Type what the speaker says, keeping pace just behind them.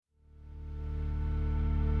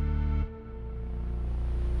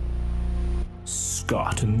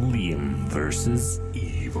Scott and Liam versus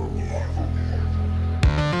evil.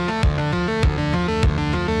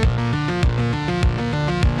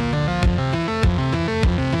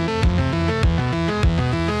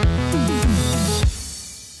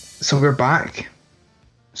 So we're back.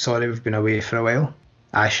 Sorry we've been away for a while.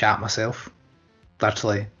 I shat myself.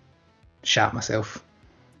 Literally shat myself.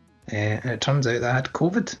 And it turns out that I had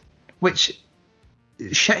COVID. Which,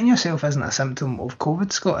 shitting yourself isn't a symptom of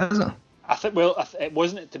COVID, Scott, is it? I think, it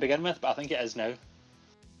wasn't to begin with, but I think it is now.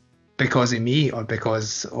 Because of me or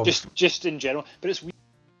because of... Just in general. But it's weird.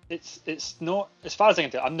 It's not, as far as I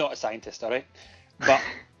can tell, I'm not a scientist, alright? But...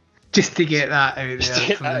 just to get that out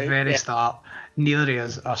there from the very start, neither of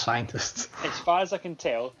us are scientists. As far as I can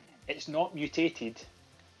tell, it's not mutated,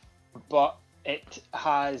 but it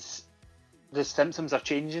has... the symptoms are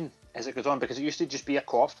changing as it goes on, because it used to just be a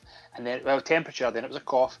cough, and then, temperature, then it was a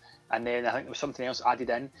cough, and then I think there was something else added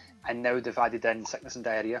in, and now they've added in sickness and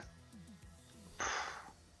diarrhea.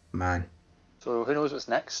 Man. So who knows what's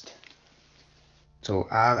next? So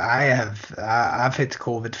I've had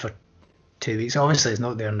COVID for 2 weeks. Obviously, it's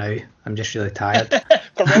not there now. I'm just really tired.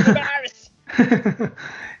 Coronavirus!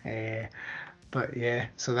 But yeah,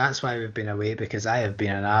 so that's why we've been away, because I have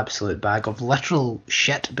been an absolute bag of literal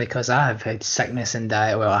shit, because I have had sickness and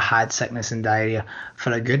diarrhea. Well, I had sickness and diarrhea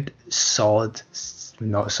for a good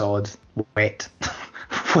wet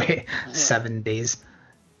 7 days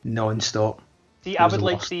non-stop. See, I would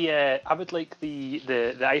like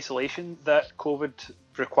the isolation that COVID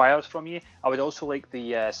requires from you. I would also like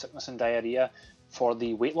the sickness and diarrhea for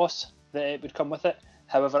the weight loss that it would come with it.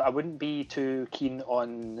 However, I wouldn't be too keen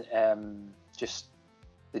on just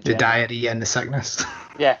the diarrhea and the sickness.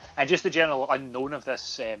 Yeah, and just the general unknown of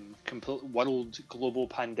this complete world global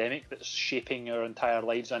pandemic that's shaping our entire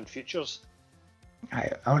lives and futures.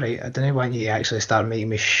 Alright, I don't want you to actually start making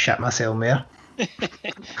me shit myself more.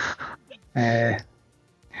 That's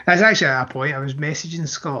actually a point. I was messaging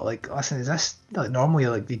Scott, like, listen, is this like normally,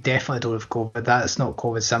 like, they definitely don't have COVID, that's not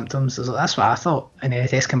COVID symptoms. I was like, that's what I thought, and then the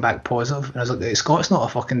test came back positive, and I was like, Scott's not a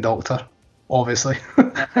fucking doctor, obviously.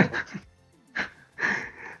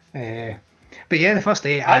 But yeah, the first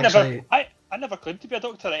day I never claimed to be a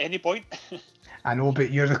doctor at any point. I know, but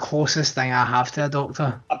you're the closest thing I have to a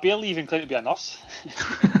doctor. I barely even claim to be a nurse.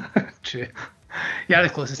 True. You're the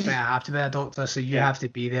closest thing I have to be a doctor, so you have to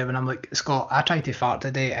be there. And I'm like, Scott, I tried to fart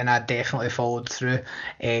today and I definitely followed through.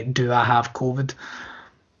 Do I have COVID?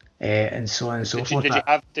 And so on and so forth.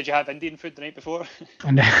 Did you have Indian food the night before?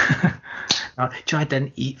 And no, I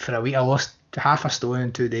didn't eat for a week. I lost half a stone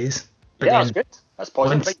in 2 days. But yeah, that's good. That's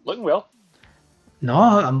positive. Looking well. No,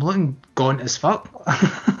 I'm looking gaunt as fuck.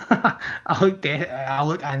 I look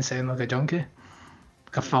and sound like a junkie.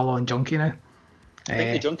 Like a full-on junkie now. I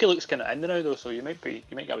think the junkie looks kind of in now though, so you might get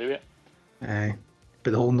away with it.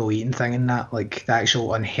 But the whole no eating thing and that, like the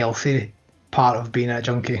actual unhealthy part of being a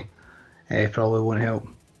junkie, probably won't help.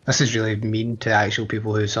 This is really mean to actual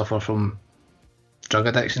people who suffer from drug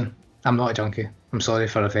addiction. I'm not a junkie. I'm sorry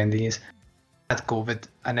for offending you. I had COVID,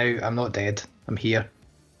 and now I'm not dead. I'm here.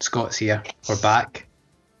 Scott's here. We're back.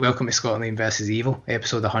 Welcome to Scott and Liam versus Evil,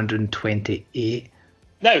 episode 128.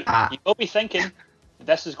 Now, you will be thinking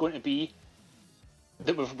this is going to be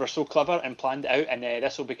that we're so clever and planned it out, and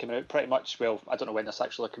this will be coming out pretty much, well, I don't know when this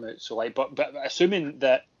actually come out, so like, but assuming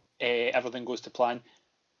that everything goes to plan,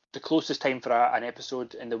 the closest time for an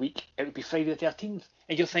episode in the week, it would be Friday the 13th,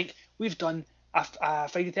 and you'll think, we've done a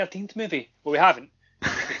Friday the 13th movie. Well, we haven't,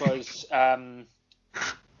 because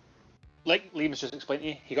like Liam was just explaining to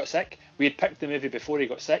you, he got sick. We had picked the movie before he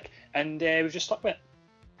got sick, and we've just stuck with it.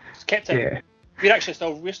 Just kept it. Yeah. We're actually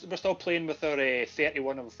still playing with our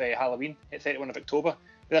 31 of Halloween, 31 of October.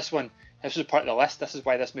 This was part of the list. This is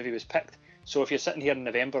why this movie was picked. So if you're sitting here in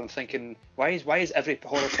November and thinking, why is every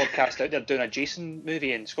horror podcast out there doing a Jason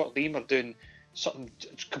movie and Scott Liam are doing something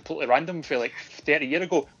completely random for like 30 years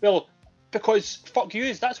ago? Well, because fuck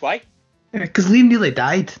yous, that's why. Because Liam nearly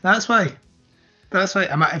died. That's why.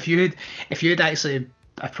 If you had actually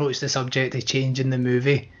approached the subject of changing the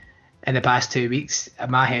movie in the past 2 weeks,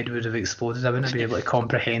 my head would have exploded. I wouldn't be able to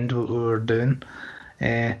comprehend what we were doing.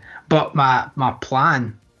 But my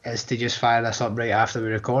plan is to just fire this up right after we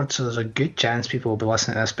record, so there's a good chance people will be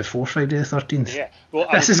listening to this before Friday the 13th. Yeah. Well,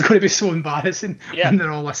 this is going to be so embarrassing when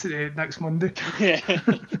they're all listening to it next Monday. Yeah.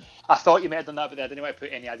 I thought you might have done that, but I didn't want to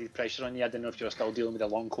put any added pressure on you. I didn't know if you were still dealing with a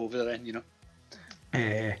long COVID or anything, you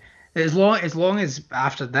know. As long as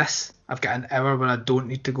after this I've got an hour where I don't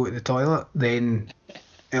need to go to the toilet, then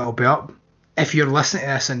it'll be up. If you're listening to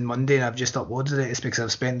this on Monday and I've just uploaded it, it's because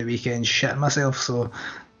I've spent the weekend shitting myself, so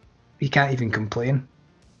you can't even complain.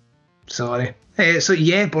 Sorry. So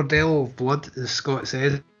yeah, Bordello of Blood, as Scott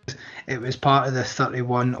says, it was part of the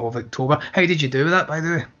 31 of October. How did you do with that, by the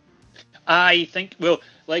way? I think, well,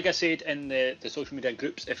 like I said in the social media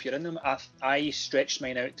groups, if you're in them, I stretched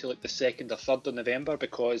mine out to like the 2nd or 3rd of November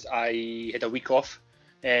because I had a week off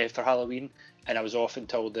for Halloween and I was off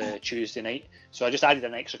until the Tuesday night. So I just added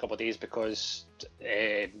an extra couple of days because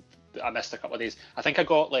I missed a couple of days. I think I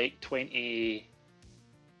got like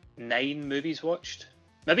 29 movies watched,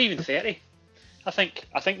 maybe even 30. I think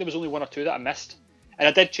there was only 1 or 2 that I missed. And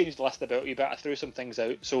I did change the list a bit. I threw some things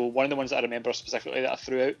out. So one of the ones that I remember specifically that I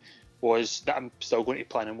threw out was that I'm still going to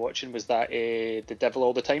plan on watching was that The Devil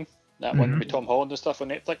All the Time, that one with Tom Holland and stuff on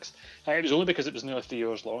Netflix. It was only because it was nearly 3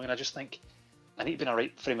 hours long, and I just think I need to be in a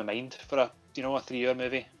right frame of mind for a 3-hour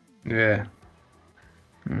movie. Yeah.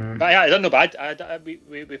 But yeah, I don't know bad.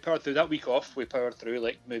 We powered through that week off. We powered through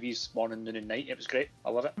like movies morning, noon, and night. It was great. I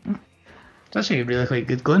love it. It's actually really quite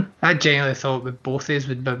good going. I genuinely thought with both of these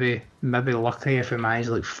would maybe lucky if we managed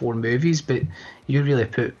like 4 movies, but you really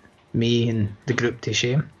put me and the group to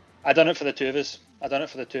shame. I done it for the two of us.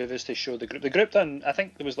 To show the group. The group done. I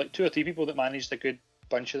think there was like 2 or 3 people that managed a good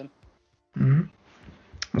bunch of them. Mm-hmm.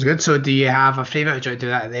 That's good. So do you have a favourite, or do you do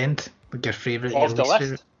that at the end? Like your favourite? Of the list?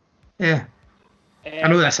 Favorite? Yeah. I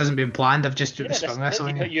know this hasn't been planned. I've just sprung this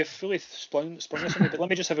on you. You've fully sprung this on me, but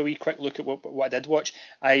let me just have a wee quick look at what I did watch.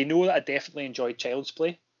 I know that I definitely enjoyed Child's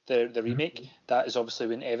Play, the remake. That has obviously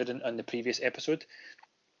been evident on the previous episode.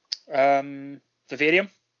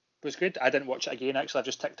 Vivarium was good. I didn't watch it again, actually. I've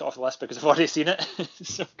just ticked it off the list because I've already seen it.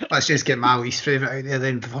 So. Let's just get my least favourite out there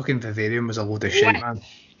then. Fucking Vivarium was a load of shit, man.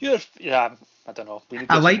 I don't know.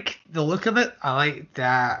 I like the look of it. I like the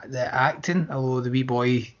acting. Although the wee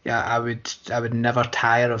boy, I would never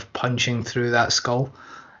tire of punching through that skull.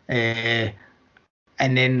 And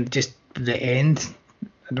then just the end.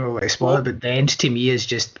 I don't know what to spoil it, but the end to me is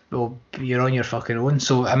just, well, you're on your fucking own.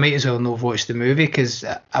 So I might as well not have watched the movie because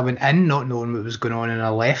I went in not knowing what was going on and I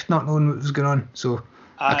left not knowing what was going on. So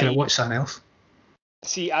I could have watched something else.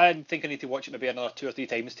 See, I think I need to watch it maybe another 2 or 3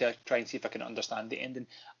 times to try and see if I can understand the ending.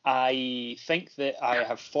 I think that I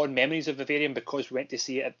have fond memories of Vivarium because we went to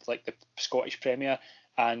see it at like the Scottish premiere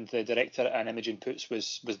and the director and Imogen Poots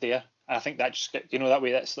was there. And I think that just that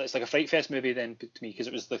way it's like a Fright Fest movie then to me because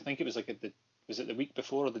it was like was it the week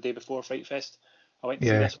before or the day before Fright Fest? I went to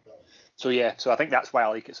see this. So I think that's why I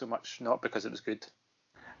like it so much, not because it was good.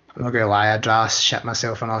 I'm not gonna lie, I'd rather shit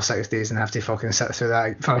myself another 6 days and have to fucking sit through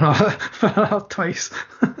that for another twice.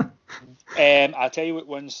 I'll tell you what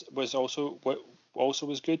ones was also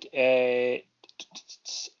was good. I'm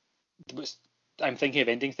thinking of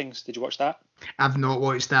Ending Things. Did you watch that? I've not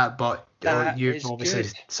watched that, but you've obviously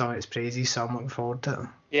sung its praises, so I'm looking forward to it.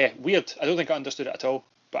 Yeah, weird. I don't think I understood it at all,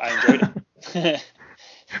 but I enjoyed it.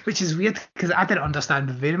 Which is weird because I didn't understand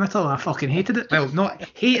Vivarium at all and I fucking hated it. Well, not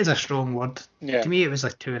hate is a strong word. Yeah. To me, it was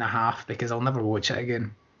like 2.5 because I'll never watch it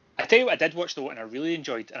again. I tell you what, I did watch though, and I really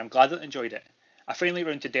enjoyed, and I'm glad that I enjoyed it. I finally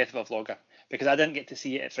ran to Death of a Vlogger because I didn't get to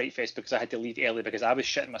see it at Fright Fest because I had to leave early because I was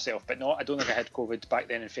shitting myself. But no, I don't think I had COVID back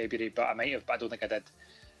then in February, but I might have. But I don't think I did.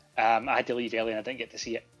 I had to leave early and I didn't get to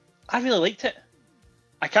see it. I really liked it.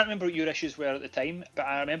 I can't remember what your issues were at the time, but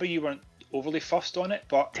I remember you weren't overly fussed on it.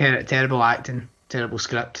 But terrible acting. Terrible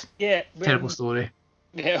script. Yeah. Terrible story.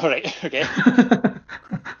 Yeah, alright, okay.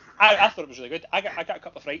 I thought it was really good. I got a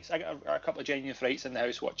couple of frights. I got a couple of genuine frights in the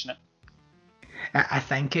house watching it. I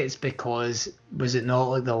think it's because, was it not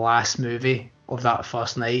like the last movie of that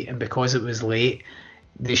first night, and because it was late,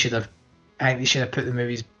 they should have put the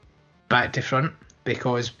movies back to front,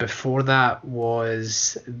 because before that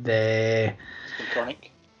was the Chronic.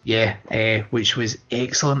 Yeah, which was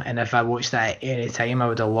excellent, and if I watched that at any time I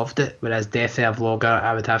would have loved it, whereas Death of a Vlogger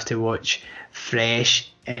I would have to watch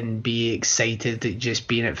fresh and be excited at just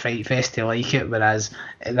being at Fright Fest to like it, whereas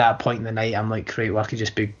at that point in the night I'm like, right, well I could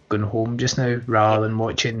just be going home just now rather than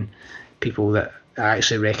watching people that I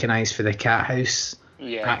actually recognise for the Cat House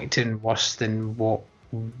acting worse than what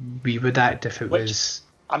we would act if it was...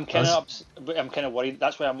 I'm kind of worried.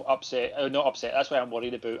 That's why I'm upset. Not upset. That's why I'm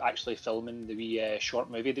worried about actually filming the wee short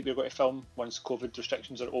movie that we're going to film once COVID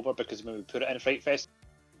restrictions are over. Because when we put it in Fright Fest,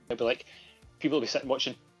 it'll be like people will be sitting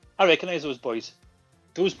watching. I recognise those boys.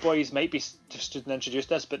 Those boys might be just didn't introduce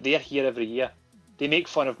this, but they're here every year. They make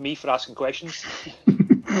fun of me for asking questions.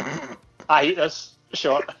 I hate this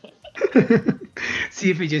short. See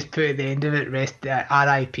if we just put at the end of it,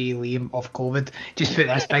 R.I.P. Liam of COVID. Just put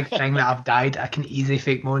this big thing that I've died. I can easily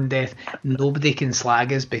fake my own death. Nobody can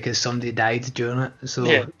slag us because somebody died during it.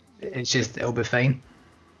 So it's just, it'll be fine.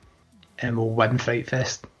 And we'll win Fright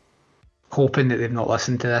Fest. Hoping that they've not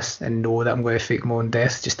listened to this and know that I'm going to fake my own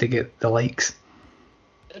death just to get the likes.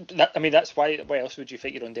 That's why else would you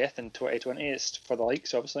fake your own death in 2020? It's for the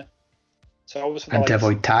likes, obviously. So always for the And likes. to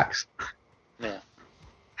avoid tax. Yeah.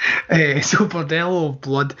 So Bordello of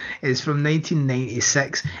Blood is from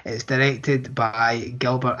 1996. It's directed by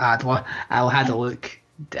Gilbert Adler. I had a look.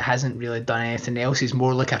 Hasn't really done anything else. He's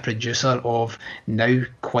more like a producer of now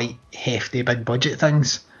quite hefty big budget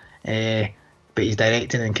things. But his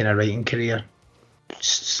directing and kind of writing career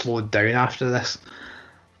slowed down after this.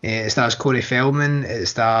 It stars Corey Feldman. It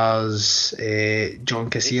stars John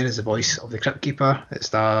Kassir as the voice of the Crypt Keeper. It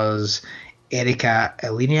stars Erika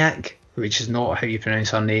Eleniak, which is not how you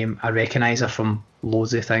pronounce her name. I recognise her from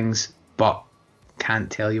loads of things, but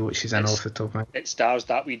can't tell you what she's in off the top of my head. It stars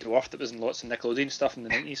that wee dwarf that was in lots of Nickelodeon stuff in the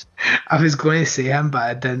 90s. I was going to say him, but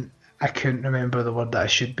I didn't. I couldn't remember the word that I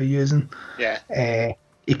should be using. Yeah.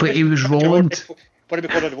 He was Roland. What do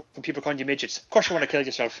we call it when people call you midgets? Of course you want to kill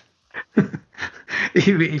yourself.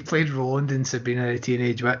 He played Roland in Sabrina the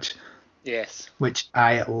Teenage Witch. Yes. Which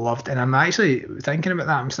I loved, and I'm actually thinking about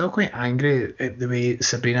that. I'm still quite angry at the way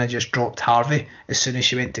Sabrina just dropped Harvey as soon as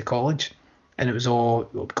she went to college, and it was all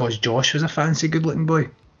because Josh was a fancy, good-looking boy.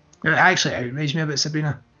 It actually outraged me about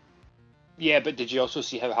Sabrina. Yeah, but did you also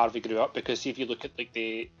see how Harvey grew up? Because see, if you look at like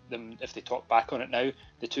them, if they talk back on it now,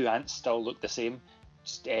 the two aunts still look the same.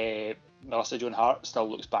 Melissa Joan Hart still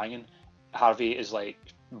looks banging. Harvey is like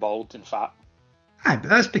bald and fat. Aye, but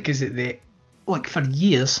that's because for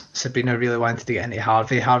years Sabrina really wanted to get into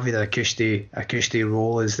Harvey. Harvey the Acousty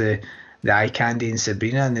role as the eye candy in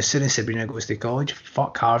Sabrina, and as soon as Sabrina goes to college,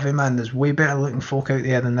 fuck Harvey, man. There's way better looking folk out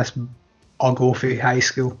there than this Ogilvy high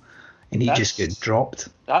school, and he just gets dropped.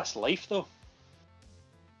 That's life though.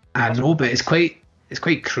 I know, but it's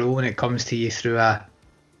quite cruel when it comes to you through a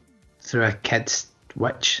kids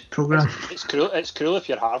witch program. It's cruel if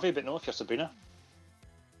you're Harvey, but no if you're Sabrina.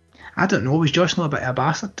 I don't know. Was Josh not a bit of a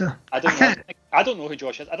bastard too? I don't know who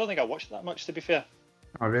Josh is. I don't think I watched that much, to be fair.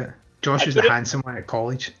 Oh, really? Josh was the handsome one at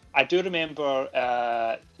college. I do remember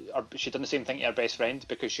she'd done the same thing to her best friend,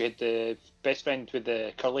 because she had the best friend with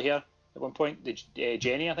the curly hair at one point,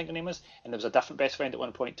 Jenny, I think her name was, and there was a different best friend at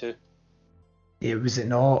one point too. Yeah, was it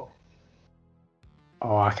not?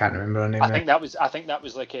 Oh, I can't remember her name. I think that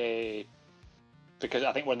was like because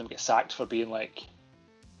I think one of them gets sacked for being like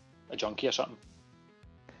a junkie or something.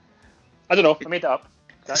 I don't know. I made that up.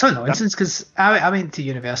 It's not nonsense, because I went to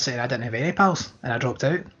university and I didn't have any pals, and I dropped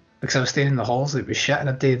out because I was staying in the halls. It was shit, and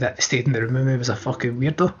a day that stayed in the room with me was a fucking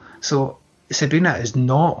weirdo. So Sabrina is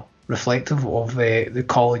not reflective of the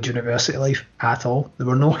college university life at all. There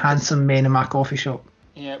were no handsome men in my coffee shop.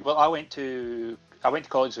 Yeah, well, I went to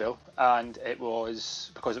college as well, and it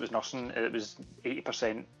was, because it was nursing, it was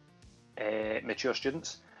 80% mature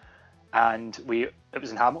students, and it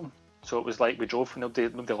was in Hamilton. So it was like we drove, nobody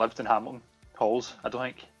lived in Hamilton halls, I don't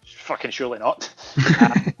think. Fucking surely not.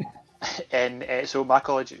 And so my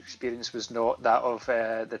college experience was not that of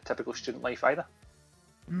the typical student life either.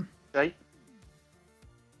 Right?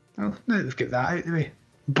 Well, now we've got that out of the way.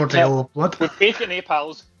 Bordello of Blood. With faith in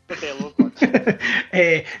pals, Bordello of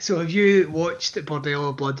Blood. So have you watched Bordello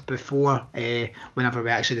of Blood before, whenever we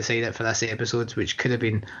actually decided for this episode, which could have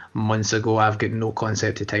been months ago? I've got no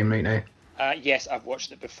concept of time right now. Yes, I've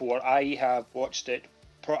watched it before. I have watched it,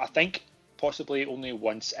 I think, possibly only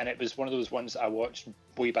once, and it was one of those ones I watched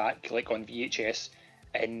way back, like on VHS,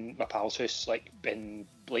 in my pal's house, like in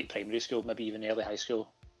late primary school, maybe even early high school.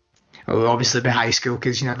 Well, it would obviously be high school,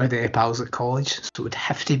 because you never had any pals at college, so it would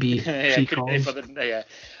have to be pre-college.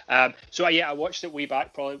 So I watched it way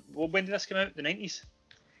back, probably. Well, when did this come out? The 90s?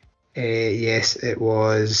 Yes, it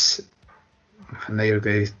was. I know you're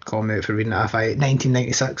going to call me out for reading it off.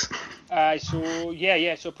 1996.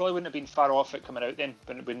 So probably wouldn't have been far off it coming out then,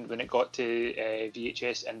 when it got to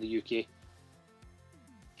VHS in the UK.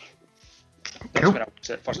 That's Cool. when I watched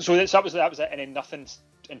it first. So that was it, and then nothing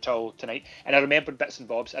until tonight. And I remembered bits and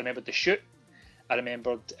bobs. I remembered The Shoot. I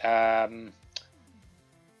remembered. That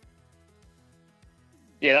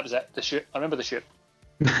was it. The Shoot. I remember The Shoot.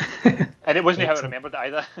 And it wasn't how I remembered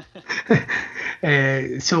it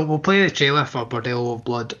either. So we'll play the trailer for Bordello of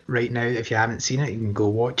Blood right now. If you haven't seen it, you can go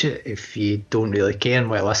watch it. If you don't really care and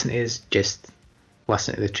want to listen to it, just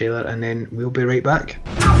listen to the trailer, and then we'll be right back.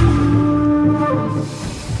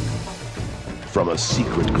 From a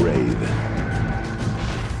secret grave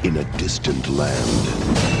in a distant land,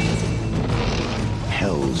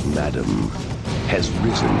 Hell's Madam has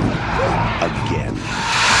risen again.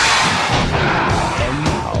 And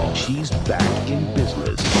now she's back in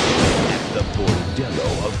business at the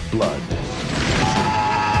Bordello of Blood,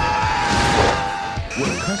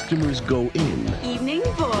 where customers go in. Evening,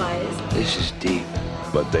 boys. This is deep.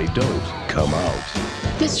 But they don't come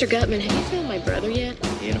out. Mr. Gutman, have you found my brother yet?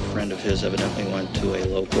 He and a friend of his evidently went to a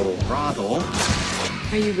local brothel.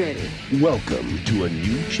 Are you ready? Welcome to a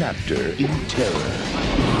new chapter in terror.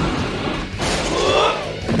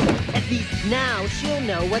 At least now she'll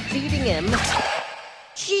know what's eating him.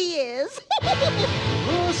 She is.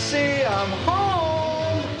 Lucy, I'm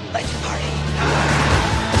home. Let's party.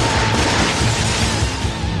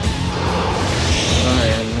 I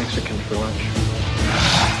had Mexican for lunch.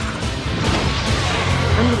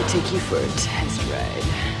 I'm gonna take you for a test ride.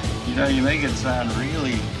 You know, you make it sound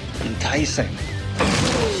really enticing.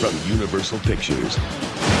 From Universal Pictures,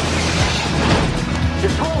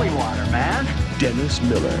 It's holy water, man. Dennis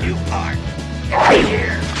Miller. You are right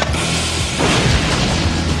here.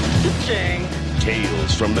 Ching.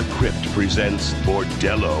 Tales from the Crypt presents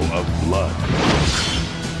Bordello of Blood.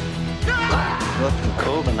 You looking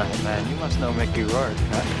cool tonight, man. You must know Mickey Rourke,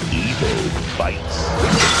 huh? Evil Bites.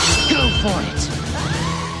 Go for it.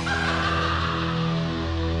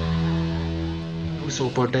 So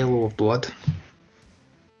Bordello of Blood.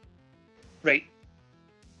 Right.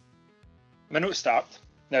 My notes start.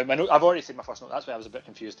 Now, my note, I've already said my first note, that's why I was a bit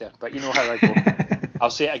confused there. But you know how I go. I'll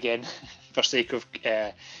say it again for sake of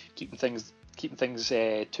keeping things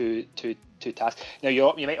to task. Now,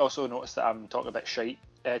 you might also notice that I'm talking about shite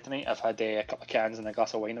tonight. I've had a couple of cans and a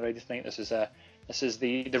glass of wine already tonight. This is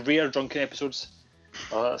the rare drunken episodes.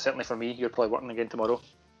 Certainly for me. You're probably working again tomorrow.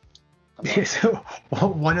 So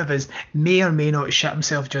one of us may or may not shit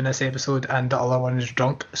himself during this episode, and the other one is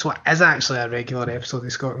drunk. So it is actually a regular episode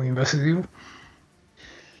of Scotland vs. Evil.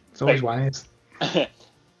 It's always one is.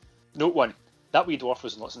 Note 1. That wee dwarf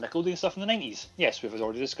was in lots of Nickelodeon stuff in the 90s. Yes, we've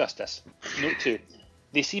already discussed this. Note 2.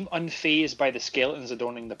 They seem unfazed by the skeletons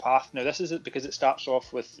adorning the path. Now this is it because it starts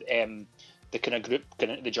off with the kind of group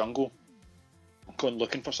going into the jungle, going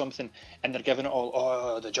looking for something, and they're giving it all,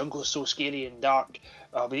 oh, the jungle is so scary and dark,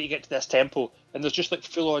 we need to get to this temple, and there's just like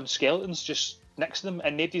full-on skeletons just next to them,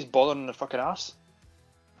 and nobody's bothering their fucking ass.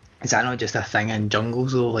 Is that not just a thing in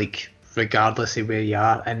jungles though? Like, regardless of where you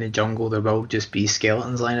are in the jungle, there will just be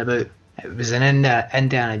skeletons lying about. It was in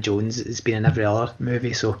Indiana Jones, it's been in every other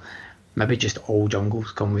movie, so maybe just all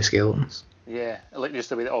jungles come with skeletons. Yeah, like just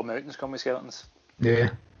the way that all mountains come with skeletons. Yeah.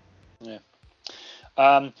 Yeah.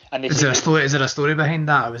 And they Is there a story behind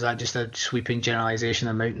that, or was that just a sweeping generalisation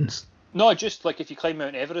of mountains? No, just like if you climb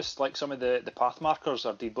Mount Everest, like some of the path markers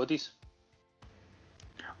are dead bodies.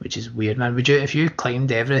 Which is weird, man. Would you, if you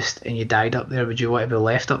climbed Everest and you died up there, would you want to be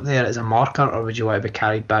left up there as a marker, or would you want to be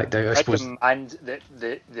carried back down? I suppose. And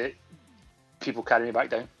the people carry me back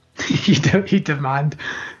down. you demand.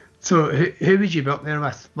 So who would you be up there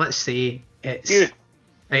with? Let's say it's you.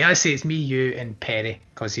 Right, let's say it's me, you, and Perry,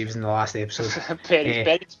 because he was in the last episode.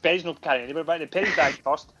 Perry's not carrying anybody back down. Perry died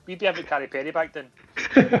first. We'd be able to carry Perry back down.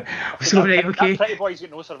 So right, okay. That pretty boy's got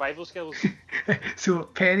no survival skills. So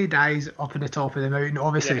Perry dies up at the top of the mountain.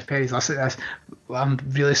 Obviously, if Perry's listening to this, I'm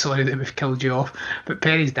really sorry that we've killed you off. But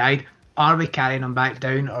Perry's died. Are we carrying him back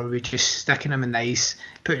down, or are we just sticking him in the ice,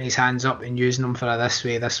 putting his hands up and using him for a this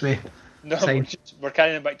way? No, we're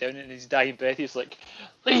carrying him back down, and his dying breath, he's like,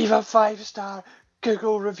 leave a 5-star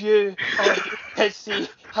Google review on Pitsy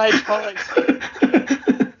Hydraulics.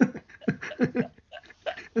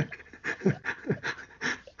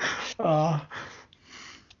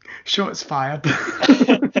 Shots fired.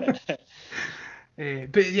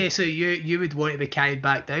 But yeah, so you would want to be carried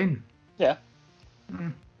back down? Yeah.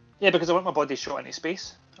 Yeah, because I want my body shot into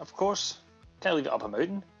space, of course. Can't leave it up a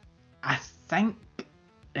mountain. I think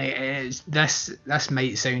this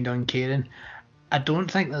might sound uncaring. I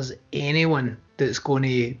don't think there's anyone that's going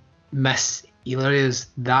to miss either of us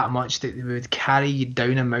that much that they would carry you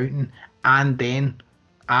down a mountain and then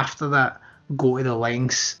after that go to the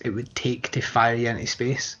lengths it would take to fire you into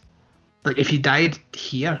space. Like if you died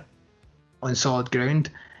here on solid ground,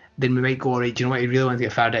 then we might go, alright, do you know what, you really want to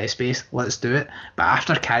get fired out of space? Let's do it. But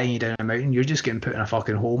after carrying you down a mountain, you're just getting put in a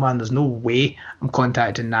fucking hole, man. There's no way I'm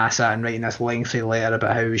contacting NASA and writing this lengthy letter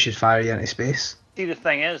about how we should fire you into space. See, the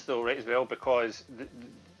thing is, though, right, as well, because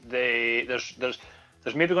there's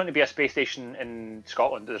maybe going to be a space station in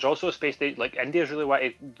Scotland. There's also a space station, like India's really want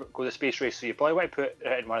to go to the space race, so you probably want to put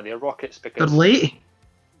it in one of their rockets because they're late.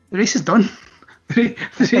 The race is done. The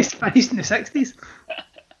race finished in the 60s.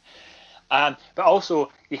 But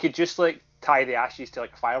also, you could just like tie the ashes to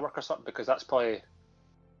like a firework or something because that's probably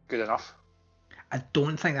good enough. I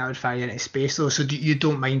don't think that would fire you into space though. So you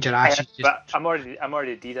don't mind your ashes? But I'm already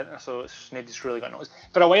dead in it, so it's nobody's really got noticed.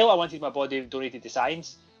 For a while, I wanted my body donated to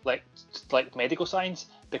science, like medical science,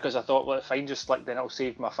 because I thought, well, if I just like then it'll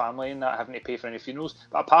save my family and not having to pay for any funerals.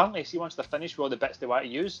 But apparently, see, once they're finished with all the bits they want to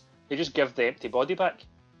use, they just give the empty body back.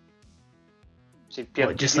 So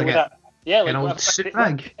just like an old soot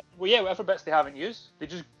bag. Whatever bits they haven't used, they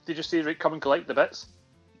just say, right, come and collect the bits.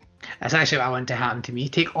 That's actually what I want to happen to me.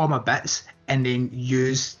 Take all my bits and then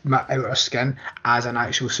use my outer skin as an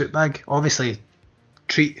actual soot bag. Obviously,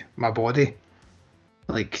 treat my body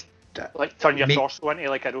like turn your torso into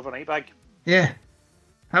like an overnight bag. Yeah,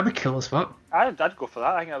 that'd be cool as fuck. I'd go for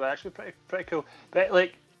that. I think that'd actually pretty cool. But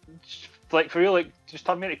like for real, like just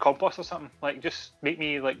turn me into compost or something. Like just make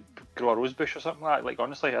me like grow a rose bush or something like that. Like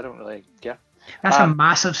honestly, I don't really care. That's a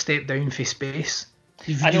massive step down for space.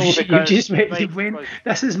 You just went,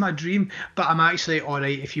 this is my dream, but I'm actually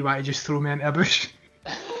alright if you want to just throw me into a bush.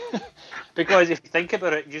 Because if you think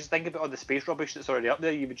about it, just think about all the space rubbish that's already up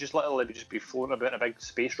there, you would just literally just be floating about in a big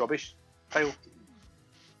space rubbish pile.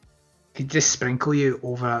 He'd just sprinkle you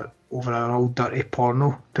over an old dirty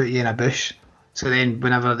porno, put you in a bush. So then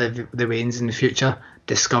whenever the Waynes in the future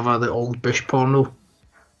discover the old bush porno,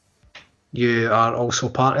 you are also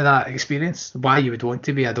part of that experience. Why you would want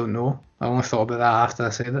to be, I don't know. I only thought about that after I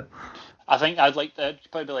said it. I think I'd like to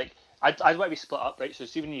probably be like, I'd like to be split up, right? So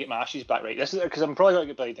see when you get my ashes back, right? This is because I'm probably going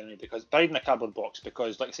to get buried anyway, because buried in a cardboard box,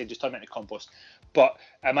 because like I said, just turn it into compost. But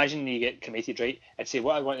imagine you get cremated, right? I'd say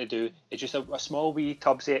what I want to do is just a small wee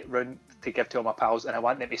tub set round to give to all my pals, and I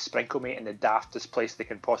want them to sprinkle me in the daftest place they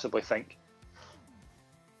can possibly think.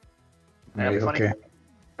 Right, okay.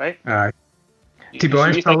 Right? Alright. To be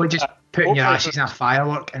honest, probably just putting your ashes in a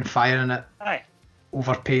firework and firing it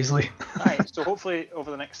over Paisley. Aye. So hopefully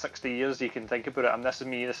over the next 60 years you can think about it, and this is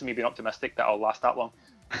me being optimistic that I'll last that long.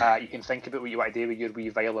 You can think about what you want to do with your wee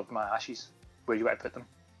vial of my ashes, where you want to put them.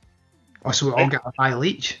 Oh, so we all get a vial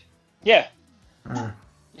each? Yeah. You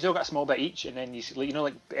all got a small bit each, and then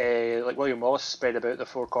like William Wallace spread about the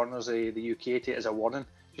four corners of the UK to it as a warning.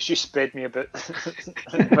 Just you spread me about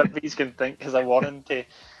what these can think as a warning to.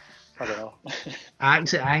 I don't know. I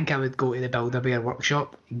think I would go to the Build-A-Bear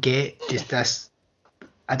workshop, get just this,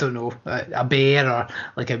 I don't know, a bear or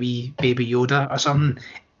like a wee baby Yoda or something,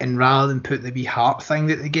 and rather than put the wee heart thing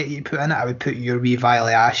that they get you to put in it, I would put your wee vial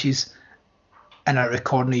of ashes in a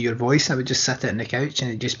recording of your voice. I would just sit it on the couch and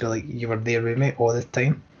it'd just be like you were there with me all the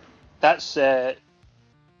time. That's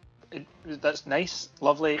nice,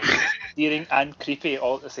 lovely, endearing and creepy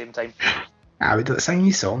all at the same time. I would sing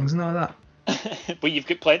you songs and all that. But you've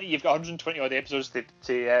got plenty. You've got 120 odd episodes to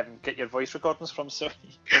get your voice recordings from. So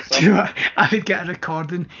do you know what? I would get a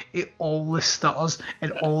recording of all the stutters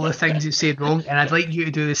and all the things you said wrong, and I'd like you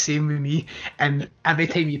to do the same with me. And every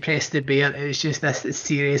time you press the bear, it's just this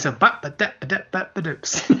series of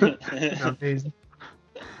bap-ba-dip-ba-dip-ba-dip-ba-doops. Amazing.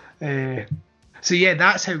 So yeah,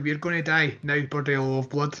 that's how we're going to die now. Bordello of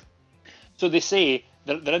Blood. So they say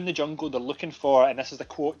they're in the jungle. They're looking for, and this is the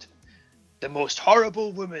quote: "The most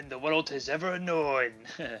horrible woman the world has ever known."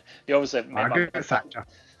 They always have Margaret Thatcher.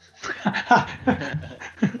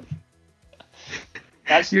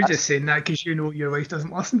 You're just saying that because you know your wife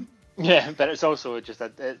doesn't listen. Yeah, but it's also just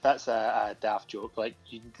that's a daft joke. Like,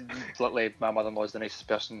 literally, my mother-in-law is the nicest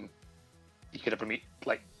person you could ever meet.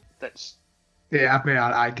 Like, that's. Yeah,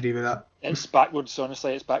 I agree with that. It's backwards,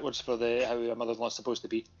 honestly. It's backwards for how a mother-in-law is supposed to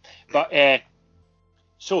be. But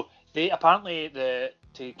so they apparently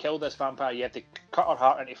to kill this vampire, you have to cut her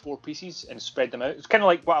heart into 4 pieces and spread them out. It's kind of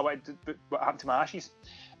like what happened to my ashes.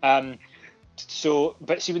 But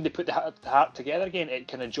see when they put the heart together again, it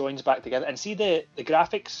kind of joins back together. And see the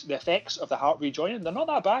graphics, the effects of the heart rejoining, they're not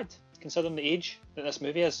that bad considering the age that this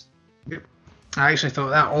movie is. Yep. I actually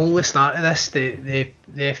thought that all the start of this, the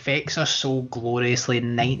effects are so gloriously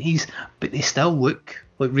 90s, but they still look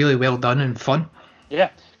like really well done and fun.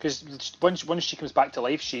 Yeah, because once she comes back to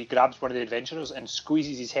life, she grabs one of the adventurers and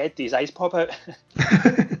squeezes his head till his eyes pop out.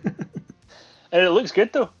 And it looks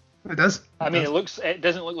good though. It does. It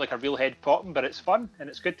doesn't look like a real head popping, but it's fun and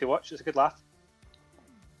it's good to watch. It's a good laugh.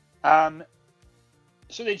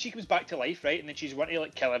 So then she comes back to life, right? And then she's wanting to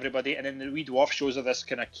like kill everybody, and then the wee dwarf shows her this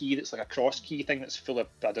kind of key that's like a cross key thing that's full of,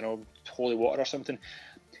 I don't know, holy water or something.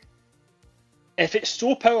 If it's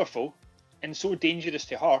so powerful and so dangerous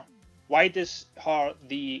to her, why does her,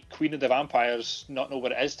 the queen of the vampires, not know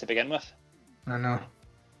what it is to begin with? I know.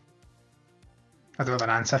 I don't have an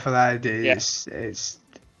answer for that. It's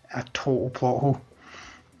a total plot hole.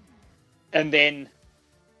 And then,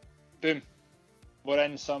 boom, we're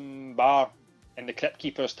in some bar, and the Crypt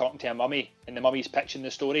Keeper's talking to a mummy, and the mummy's pitching the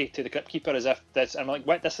story to the Crypt Keeper as if that's. I'm like,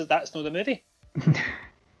 what? That's not the movie.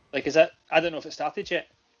 Like, is it? I don't know if it started yet.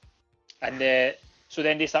 And so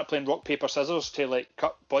then they start playing rock paper scissors to like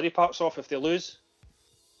cut body parts off if they lose,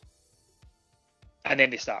 and then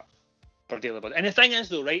they start Bordello of Blood. And the thing is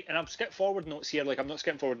though, right? And I'm skipping forward notes here. Like, I'm not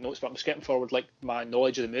skipping forward notes, but I'm skipping forward like my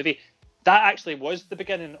knowledge of the movie. That actually was the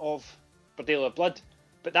beginning of Bordello of Blood,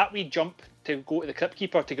 but that wee jump to go to the Crypt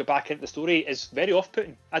Keeper to go back into the story is very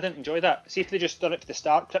off-putting. I didn't enjoy that. See if they just done it for the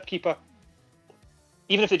start, Crypt Keeper,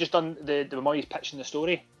 even if they just done the Moyes pitching the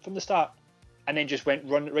story from the start, and then just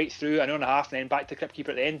run right through an hour and a half and then back to Crypt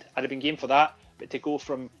Keeper at the end, I'd have been game for that. But to go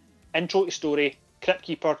from intro to story, Crypt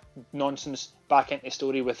Keeper nonsense, back into the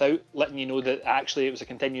story without letting you know that actually it was a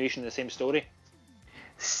continuation of the same story.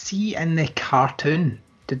 See, in the cartoon,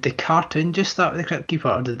 did the cartoon just start with the Crypt Keeper,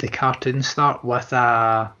 or did the cartoon start with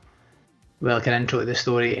like an intro to the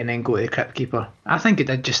story and then go to the Crypt Keeper? I think it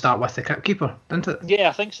did just start with the Crypt Keeper, didn't it? Yeah,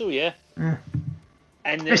 I think so, yeah.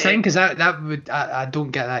 And it's saying, because that would, I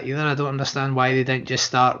don't get that either. I don't understand why they didn't just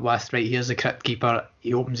start with, right, here's the Crypt Keeper,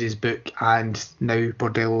 he opens his book, and now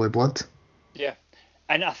Bordello of Blood. Yeah.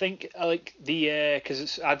 And I think I like the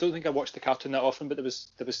because I don't think I watched the cartoon that often, but there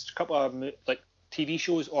was a couple of like TV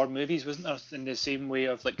shows or movies, wasn't there, in the same way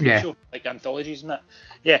of like TV show, like anthologies and that.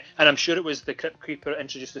 Yeah, and I'm sure it was the Crypt Keeper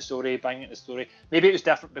introduced the story, banging the story. Maybe it was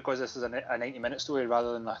different because this is a 90-minute story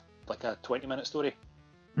rather than a 20-minute story.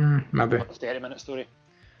 Maybe. Or a 30-minute story.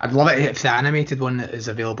 I'd love it if the animated one is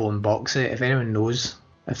available in box set. If anyone knows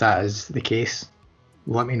if that is the case,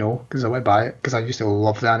 let me know, because I would buy it, because I used to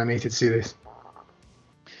love the animated series.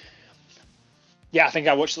 Yeah, I think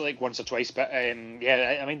I watched it like once or twice, but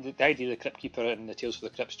yeah, I mean the idea of the Crypt Keeper and the Tales for the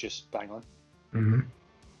Crypt's just bang on. Mm-hmm.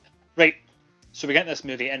 Right, so we get into this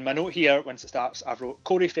movie, and my note here, once it starts, I've wrote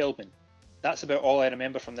Corey Feldman. That's about all I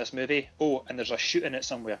remember from this movie. Oh, and there's a shoot in it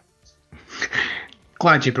somewhere.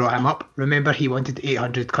 Glad you brought him up. Remember, he wanted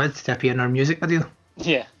 800 quid to appear in our music video?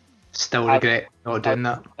 Yeah. Still regret not doing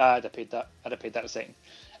that. I'd have paid that. I'd have paid that a second.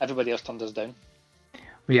 Everybody else turned us down.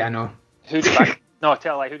 Yeah, I know. Who got back? No,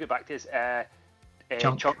 tell a lie. Who got back to us?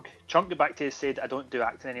 Chunk. Chunk got back to us, said, I don't do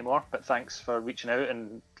acting anymore, but thanks for reaching out,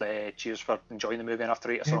 and cheers for enjoying the movie enough to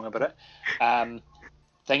write a song about it.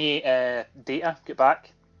 Data got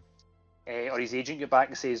back, or his agent got back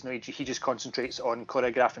and says no, he just concentrates on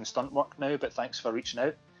choreographing stunt work now, but thanks for reaching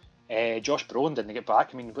out. Josh Brolin didn't get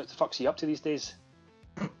back. I mean, what the fuck's he up to these days?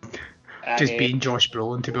 Just being Josh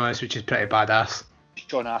Brolin, to be honest, which is pretty badass.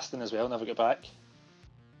 John Aston as well never got back.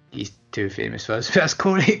 He's too famous for us. That's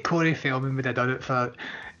Corey Feldman would have done it for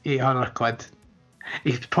 800 quid.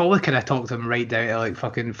 He probably could have talked him right down to like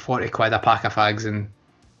fucking 40 quid a pack of fags and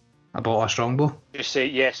a bottle of Strongbow. Just say,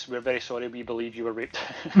 yes, we're very sorry, we believe you were raped.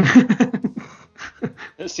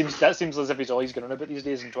 That seems as if he's all he's going on about these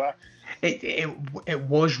days on Twitter. It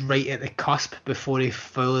was right at the cusp before he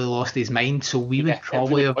fully lost his mind, so we would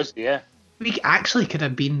probably have... We actually could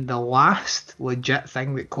have been the last legit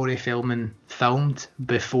thing that Corey Feldman filmed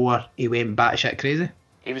before he went batshit crazy.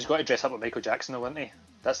 He was going to dress up like Michael Jackson, though, wasn't he?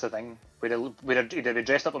 That's the thing. He'd have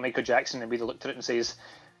dressed up like Michael Jackson, and we'd have looked at it and says,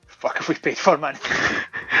 "Fuck, have we paid for, man?"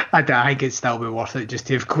 I think it'd still be worth it just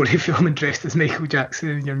to have Corey Feldman dressed as Michael Jackson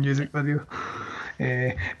in your music video.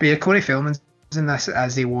 But yeah, Corey Feldman's in this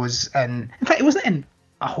as he was in. In fact, he wasn't in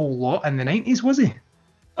a whole lot in the 90s, was he?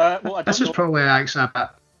 Well, this was probably actually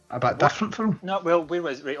a bit different for him. No, well, where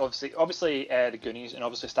was it? Right, obviously the Goonies, and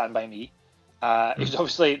obviously Stand By Me. He was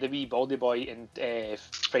obviously the wee baldy boy in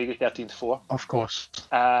Friday the 13th 4. Of course.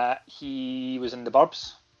 He was in The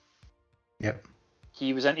Burbs. Yep.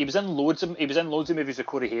 He was in loads of movies with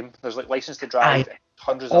Corey Haim. There's like License to Drive,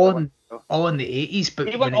 hundreds all of them. All in the 80s, but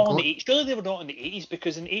they weren't all in the 80s. Surely they were not in the 80s,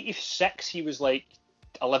 because in 86 he was like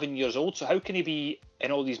 11 years old. So how can he be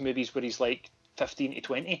in all these movies where he's like 15 to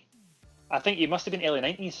 20? I think he must have been early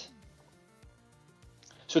 90s.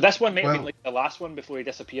 So this one might have been like the last one before he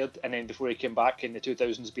disappeared, and then before he came back in the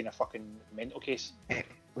 2000s being a fucking mental case.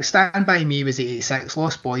 Stand By Me was 86,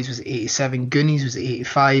 Lost Boys was 87, Goonies was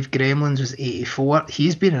 85, Gremlins was 84.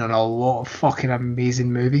 He's been in a lot of fucking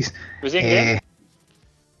amazing movies. Was he in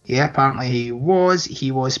Yeah, apparently he was.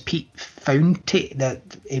 He was Pete Fountain. That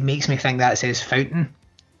it makes me think that it says Fountain.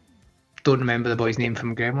 Don't remember the boy's name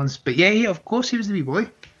from Gremlins, but yeah, of course he was the wee boy.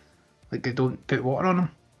 Like they don't put water on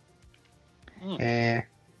him.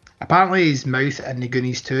 Apparently his mouth in the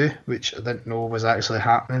Goonies 2, which I didn't know was actually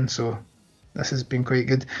happening, so this has been quite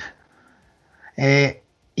good. In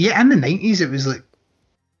the 90s it was like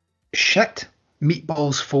shit.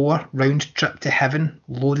 Meatballs 4, Round Trip to Heaven,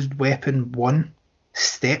 Loaded Weapon 1,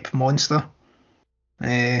 Step Monster.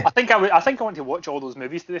 I think I want to watch all those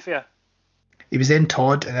movies, to be fair. He was then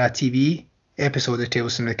Todd in a TV episode of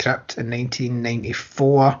Tales from the Crypt in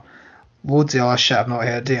 1994. Loads of other shit I've not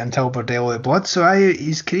heard of until Bordello of Blood. So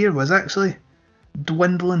his career was actually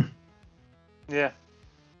dwindling. Yeah.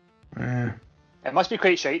 It must be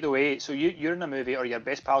quite shite though, eh? So you're in a movie, or your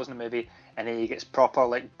best pal's in a movie, and then he gets proper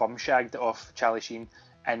like bum shagged off Charlie Sheen,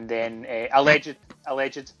 and then alleged,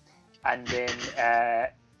 and then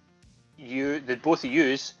the both of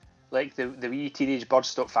yous, like the wee teenage birds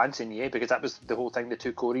stopped fancying you, because that was the whole thing. The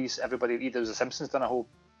two Corys, everybody, there was the Simpsons done a whole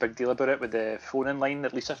big deal about it with the phone-in line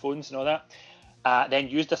that Lisa phones and all that. Then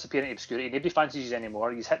yous disappear into obscurity. Nobody fancies you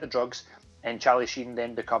anymore. He's hit the drugs, and Charlie Sheen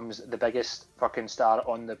then becomes the biggest fucking star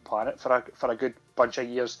on the planet for a good bunch of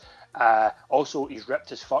years. Also, he's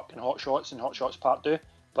ripped as fuck in Hot Shots and Hot Shots Part 2.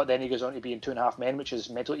 But then he goes on to be in 2.5 Men, which is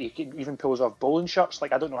mental. He even pulls off bowling shirts.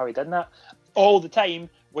 Like, I don't know how he did that. All the time,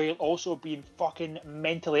 while also being fucking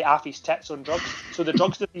mentally off his tits on drugs. So the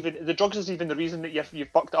drugs isn't even the reason that you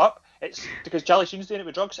fucked it up. It's because Charlie Sheen's doing it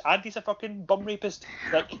with drugs, and he's a fucking bum rapist.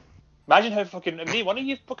 Like, imagine how fucking... Any one of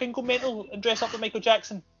you fucking go mental and dress up with Michael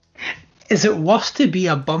Jackson. Is it worse to be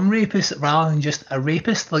a bum rapist rather than just a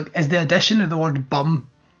rapist? Like, is the addition of the word bum...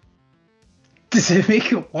 Does it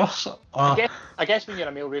make it worse? I guess when you're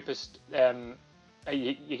a male rapist, you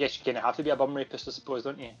guess you kind of have to be a bum rapist, I suppose,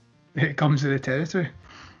 don't you? It comes with the territory.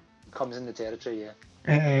 Comes in the territory,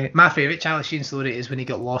 yeah. My favourite Charlie Sheen story is when he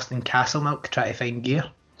got lost in Castlemilk trying to find gear.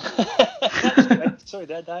 Sorry,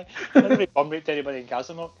 did I? I never bum raped anybody in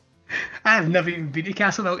Castlemilk. I've never even been to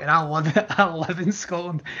Castlemilk, and I love it. I live in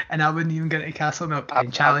Scotland, and I wouldn't even get to Castlemilk.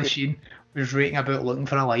 And Charlie Sheen was rating about looking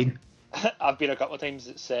for a line. I've been a couple of times.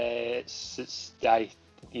 It's I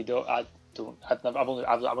wouldn't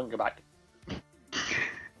go back.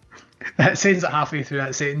 That sentence, halfway through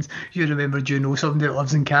that sentence, you remember, do you know somebody that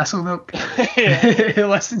lives in Castlemilk? Who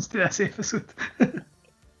listens to this episode?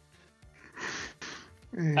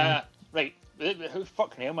 Right,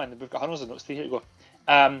 fucking hell, man, we've got hundreds of notes. Here you go.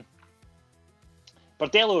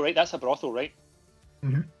 Bordello, right? That's a brothel, right?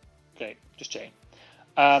 Mm-hmm. Great, just checking.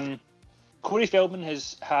 Corey Feldman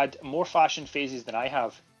has had more fashion phases than I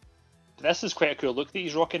have. But this is quite a cool look that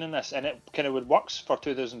he's rocking in this, and it kind of works for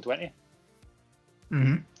 2020.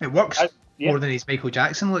 Mm-hmm. It works more than his Michael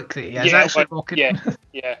Jackson look that he is actually rocking.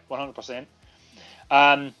 Yeah, 100%.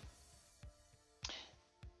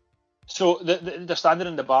 So they're standing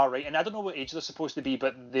in the bar, right? And I don't know what age they're supposed to be,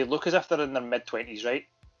 but they look as if they're in their mid-20s, right?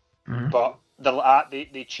 Mm-hmm. But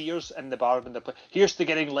they cheers in the bar when they're here's to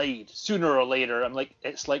getting laid sooner or later. I'm like,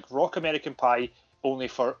 it's like Rock American Pie, only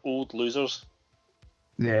for old losers.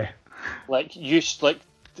 Yeah. Like,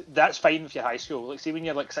 that's fine if you're high school. Like, see when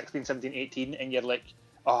you're like 16, 17, 18, and you're like,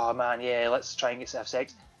 oh man, yeah, let's try and get to have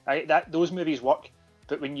sex. Right? Those movies work.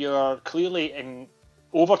 But when you're clearly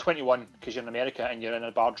over 21, because you're in America and you're in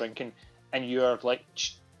a bar drinking, and you're like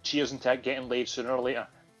cheers into getting laid sooner or later,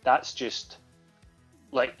 that's just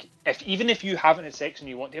like, even if you haven't had sex and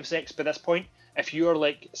you want to have sex by this point, if you're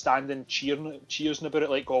like standing cheersing about it,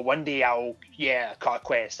 like, oh, one day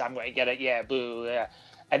conquest, I'm going to get it, yeah, boo, yeah.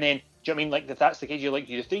 And then, do you know what I mean? Like, if that's the case, you're like,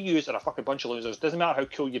 the three of you are a fucking bunch of losers. Doesn't matter how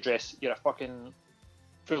cool you dress, you're a fucking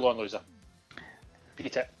full-on loser.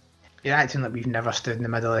 Beat it. You're acting like we've never stood in the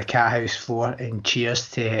middle of the cat house floor and cheers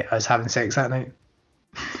to us having sex that night.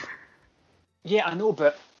 Yeah, I know,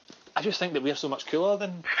 but I just think that we're so much cooler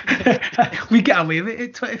than... We get away with it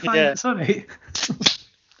at 25, yeah. It's alright.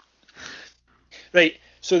 Right,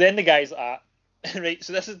 so then the guy's like, right,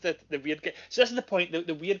 so this is the weird guy. So this is the point,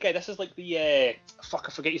 the weird guy, this is like the, fuck,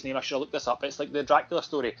 I forget his name, I should have looked this up. It's like the Dracula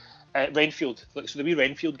story. Renfield. Like, so the wee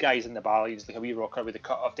Renfield guy's in the bar, he's like a wee rocker with the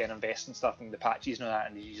cut off denim vest and stuff and the patches and all that,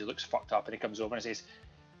 and he usually looks fucked up, and he comes over and says,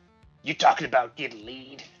 you talking about getting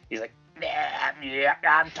laid? He's like, yeah,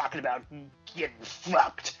 I'm talking about getting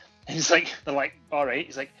fucked. And he's like, they're like, all right.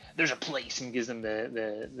 He's like, there's a place, and gives them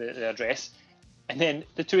the address. And then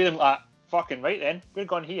the two of them are like, fucking right then, we're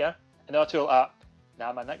going here. And the other two are like,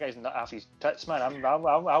 nah man, that guy's not half his tits, man.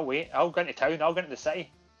 I'll wait. I'll go into town. I'll go into the city,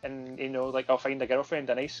 and you know, like, I'll find a girlfriend,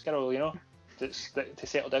 a nice girl, you know, to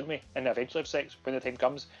settle down with me, and eventually have sex when the time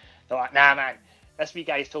comes. They're like, nah man, this wee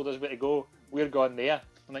guy's told us where to go. We're going there.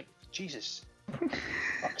 I'm like, Jesus,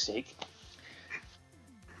 fuck's sake.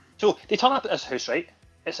 So they turn up at this house, right?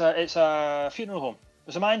 It's a funeral home.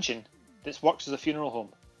 There's a mansion that works as a funeral home,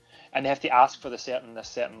 and they have to ask for this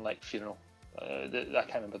certain like funeral. I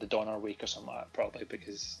can't remember, the Donner Wake or something like that, probably,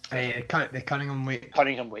 because the Cunningham Wake.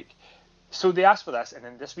 Cunningham Wake. So they ask for this, and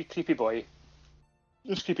then this wee creepy boy,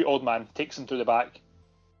 this creepy old man, takes them through the back,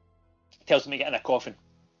 tells them to get in a coffin.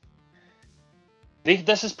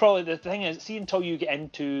 This is probably the thing is, see, until you get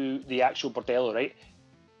into the actual bordello, right?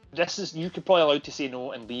 You could probably allowed to say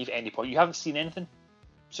no and leave at any point. You haven't seen anything,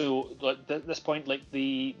 so like at this point, like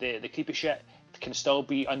the creepy shit can still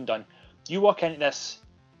be undone. You walk into this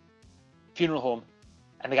funeral home,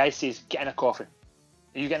 and the guy says, "Get in a coffin."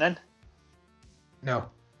 Are you getting in? No,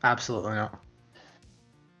 absolutely not.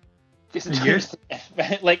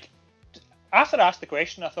 Like, after I asked the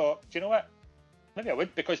question, I thought, do you know what? Maybe I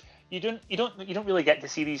would, because you don't really get to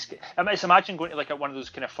see these. I mean, imagine going to like one of those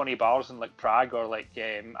kind of funny bars in like Prague or like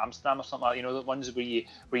Amsterdam or something like that. You know, the ones where you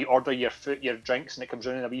order your food, your drinks, and it comes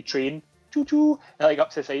around in a wee train, choo choo, and like up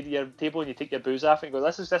to the side of your table, and you take your booze off and go,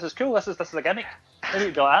 this is cool. This is a gimmick. Maybe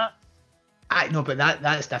it'd be like that. I know, but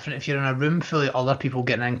that's different. If you're in a room full of other people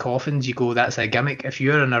getting in coffins, you go, that's a gimmick. If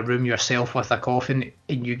you're in a room yourself with a coffin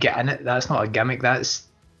and you get in it, that's not a gimmick. That's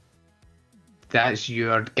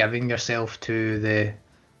you're giving yourself to the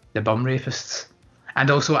bum rapists.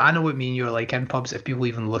 And also, I know what me and you are like in pubs. If people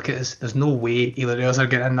even look at us, there's no way either of us are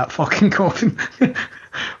getting in that fucking coffin.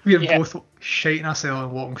 We're both shiting ourselves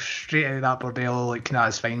and walking straight out of that bordello. Like, nah,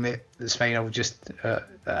 it's fine, mate. It's fine. I'll just,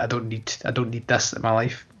 I don't need this in my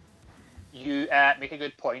life. You make a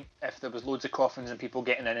good point. If there was loads of coffins and people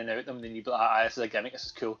getting in and out of them, then you'd be like, this is a gimmick. This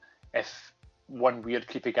is cool. If one weird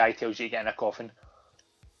creepy guy tells you to get in a coffin,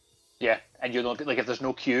 yeah, and you don't like if there's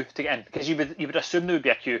no queue to get in, because you would assume there would be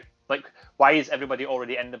a queue. Like, why is everybody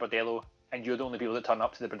already in the bordello and you're the only people that turn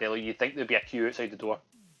up to the bordello? You'd think there'd be a queue outside the door.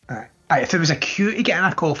 If there was a queue to get in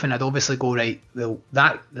a coffin, I'd obviously go, right, well,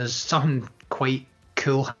 there's something quite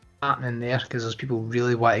cool happening there because there's people who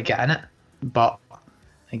really want to get in it. But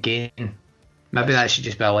again, maybe that should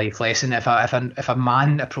just be a life lesson. If a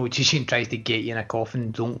man approaches you and tries to get you in a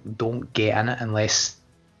coffin, don't get in it unless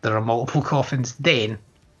there are multiple coffins. Then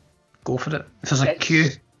go for it. If there's a queue,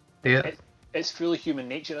 do it. It's fully human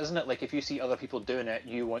nature, isn't it? Like, if you see other people doing it,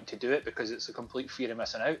 you want to do it because it's a complete fear of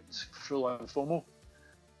missing out. It's full on FOMO.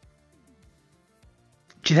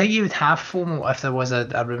 Do you think you would have FOMO if there was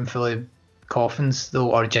a room full of coffins,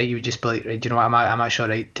 though? Or do you think you would just be like, right, do you know what, I'm actually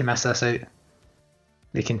right to miss this out?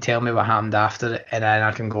 They can tell me what happened after it, and then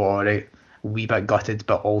I can go, alright, a wee bit gutted,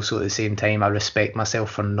 but also at the same time, I respect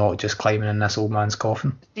myself for not just climbing in this old man's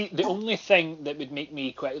coffin. The only thing that would make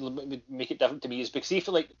it different to me is because if,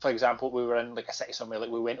 like, for example, we were in like a city somewhere, like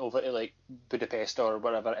we went over to like Budapest or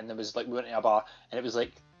whatever, and there was like we went to a bar, and it was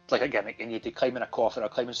like a gimmick, and you had to climb in a coffin or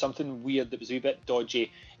climb in something weird that was a wee bit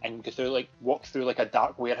dodgy, and go through walk through like a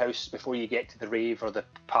dark warehouse before you get to the rave or the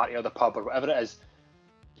party or the pub or whatever it is.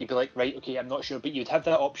 You'd be like, right, okay, I'm not sure, but you'd have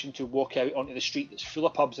that option to walk out onto the street that's full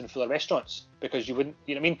of pubs and full of restaurants, because you wouldn't,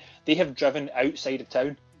 you know what I mean? They have driven outside of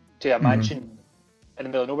town to a mansion in the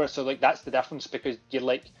middle of nowhere, so like that's the difference, because you're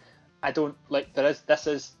like, I don't like there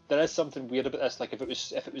is something weird about this. Like if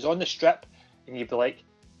it was on the strip, and you'd be like,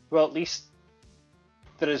 well, at least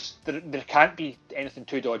there can't be anything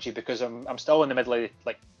too dodgy, because I'm still in the middle of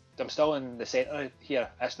I'm still in the centre here.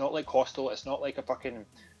 It's not like hostel. It's not like a fucking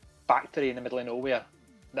factory in the middle of nowhere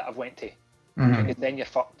that I've went to, because then you're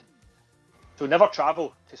fucked. So never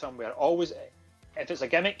travel to somewhere. Always, if it's a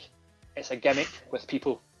gimmick with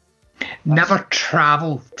people. Never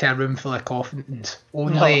travel to a room full of coffins.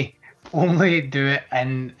 Only do it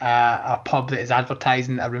in a pub that is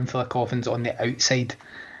advertising a room full of coffins on the outside.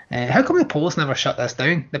 How come the police never shut this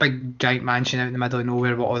down? The big giant mansion out in the middle of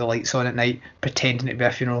nowhere with all the lights on at night, pretending to be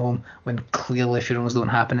a funeral home when clearly funerals don't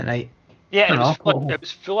happen at night. Yeah, it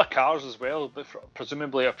was full of cars as well, but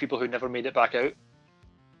presumably of people who never made it back out.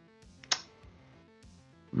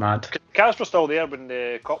 Mad. Cars were still there when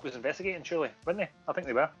the cop was investigating, surely, weren't they? I think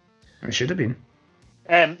they were. It should have been.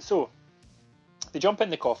 So, they jump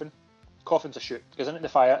in the coffin. Coffin's a chute. It goes into the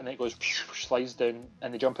fire and then it goes, slides down,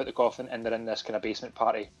 and they jump out the coffin, and they're in this kind of basement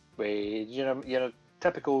party where, you're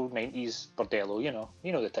typical 90s bordello, you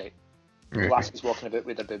know the type. Lasses walking about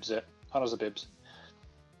with their boobs out. Hundreds of boobs.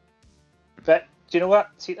 But do you know what?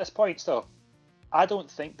 See, at this point still, I don't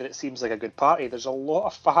think that it seems like a good party. There's a lot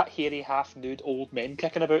of fat, hairy, half-nude old men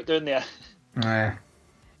kicking about down there.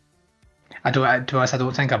 I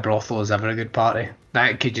don't think a brothel is ever a good party.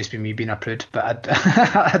 That could just be me being a prude, but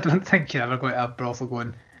I don't think you're ever going to a brothel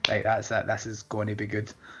going, right, that's it, this is going to be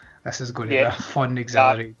good. This is going to be a fun,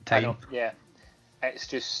 exhilarating time. I know, yeah. It's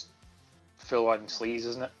just full-on sleaze,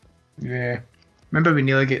 isn't it? Yeah. Remember we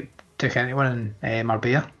nearly took into one in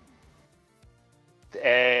Marbella?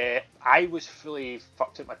 I was fully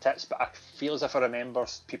fucked at my tits, but I feel as if I remember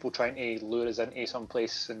people trying to lure us into some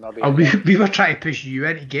place in Marbella. Oh, we were trying to push you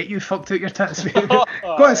in to get you fucked out your tits. Go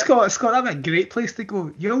on, Scott, that'd be a great place to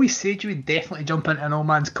go. You always said you would definitely jump into an old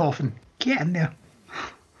man's coffin. Get in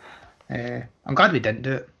there. I'm glad we didn't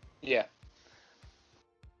do it. Yeah.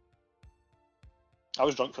 I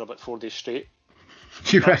was drunk for about 4 days straight.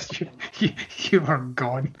 You were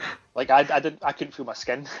gone. Like I couldn't feel my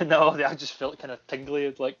skin. No, I just felt kind of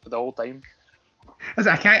tingly like the whole time.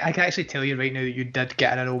 I can actually tell you right now that you did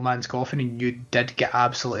get in an old man's coffin and you did get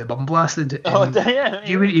absolutely bum blasted. Oh yeah.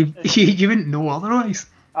 You wouldn't know otherwise.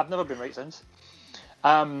 I've never been right since.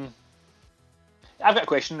 I've got a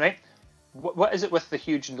question, right? What is it with the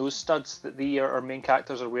huge nose studs that our main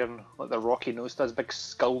characters are wearing? Like the rocky nose studs, big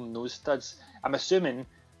skull nose studs. I'm assuming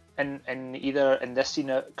in either in this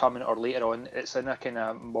scene coming or later on, it's in a kind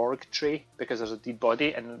of morgue tray because there's a dead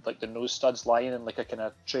body and like the nose studs lying in like a kind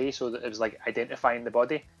of tray, so that it was like identifying the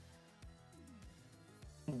body.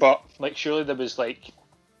 But like surely there was like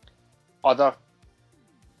other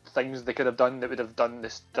things they could have done that would have done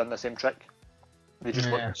the same trick. They just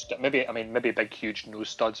maybe big huge nose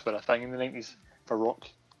studs were a thing in the 90s for rock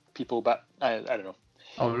people, but I don't know.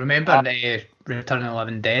 Oh, remember Return of the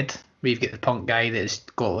Living Dead, where you've got the punk guy that's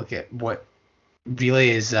got to look at what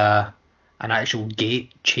really is an actual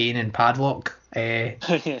gate, chain and padlock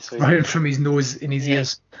running from his nose in his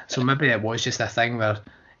ears. So maybe it was just a thing where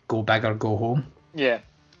go big or go home. Yeah.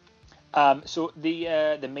 So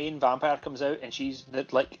the main vampire comes out and she's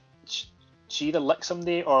like she either licks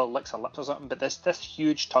somebody or licks her lips or something. But this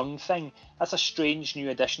huge tongue thing, that's a strange new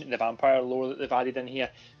addition to the vampire lore that they've added in here.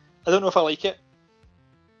 I don't know if I like it.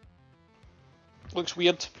 Looks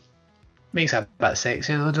weird. Makes it a bit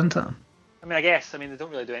sexy though, doesn't it? I mean, I guess. I mean, they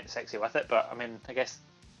don't really do anything sexy with it, but I mean, I guess.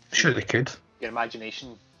 Sure, they could. Your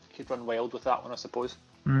imagination could run wild with that one, I suppose.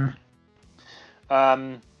 Mm.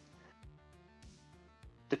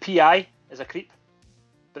 The PI is a creep,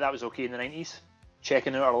 but that was okay in the 90s.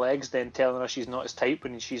 Checking out her legs, then telling her she's not his type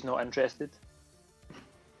when she's not interested.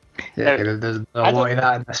 Yeah, now, there's a lot of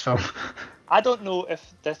that in this film. I don't know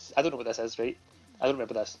what this is, right? I don't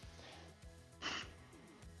remember this.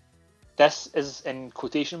 This is in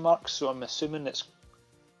quotation marks, so I'm assuming it's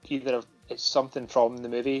something from the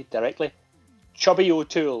movie directly. Chubby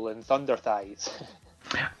O'Toole and Thunder Thighs.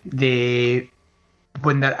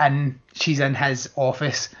 When she's in his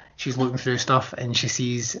office, she's looking through stuff and she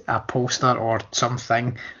sees a poster or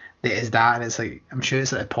something that is that, and it's like, I'm sure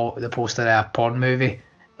it's like the poster of a porn movie.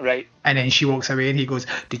 Right. And then she walks away and he goes,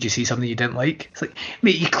 "Did you see something you didn't like?" It's like,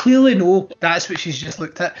 mate, you clearly know that's what she's just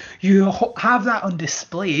looked at. You have that on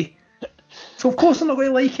display. So of course I'm not going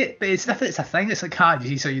to like it, but if it's a thing, it's like, did you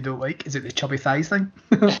see something you don't like? Is it the chubby thighs thing?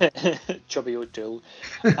 Chubby O'Toole.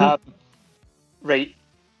 Right.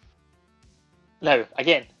 Now,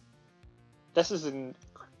 again,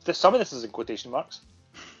 some of this is in quotation marks.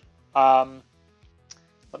 Let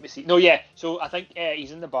me see. No, yeah. So I think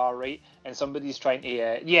he's in the bar, right? And somebody's trying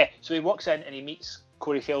to. So he walks in and he meets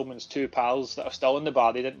Corey Feldman's two pals that are still in the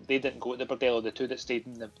bar. They didn't go to the bordello. The two that stayed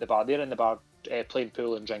in the bar, they're in the bar playing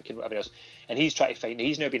pool and drinking, whatever else. And he's trying to find.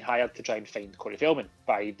 He's now been hired to try and find Corey Feldman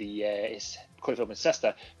by his Corey Feldman's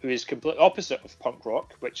sister, who is completely opposite of punk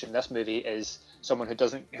rock, which in this movie is someone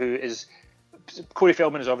who is. Corey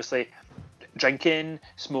Feldman is obviously drinking,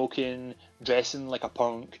 smoking, dressing like a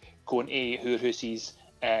punk, going to hoorhoosies,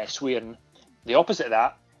 swearing. The opposite of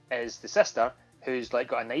that is the sister, who's like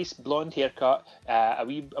got a nice blonde haircut, a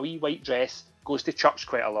wee white dress, goes to church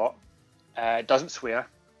quite a lot, doesn't swear,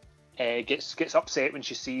 gets upset when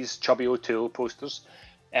she sees Chubby O'Toole posters.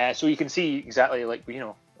 So you can see exactly, like,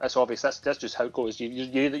 that's obvious. That's just how it goes.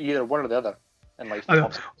 You're either one or the other in life.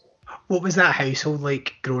 What was that household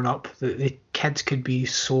like growing up? The kids could be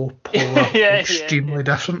so polar, extremely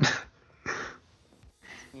different.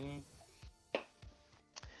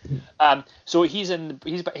 So he's in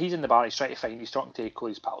the bar. He's talking to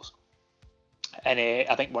Corey's pals, and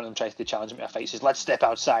I think one of them tries to challenge him to a fight. He says, "Let's step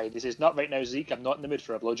outside." He says, "Not right now, Zeke. I'm not in the mood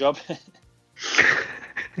for a blowjob."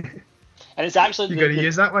 And it's actually you got to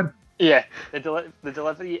use that one. Yeah, the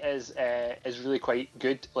delivery is really quite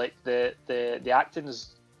good. Like the acting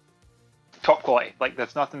is top quality. Like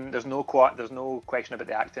there's no question about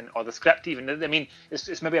the acting or the script even. I mean,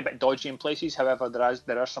 it's maybe a bit dodgy in places. However,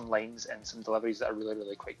 there are some lines and some deliveries that are really,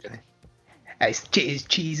 really quite good. It's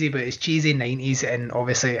cheesy, but it's cheesy 90s, and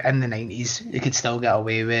obviously in the 90s you could still get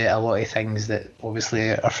away with a lot of things that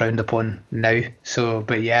obviously are frowned upon now. So,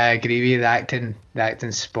 but yeah, I agree with you. The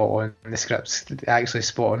acting's spot on. The script's actually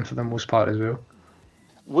spot on for the most part as well.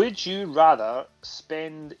 Would you rather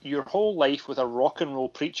spend your whole life with a rock and roll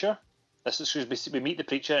preacher? This is we meet the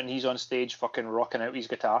preacher and he's on stage fucking rocking out his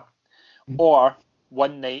guitar, or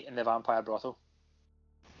one night in the vampire brothel?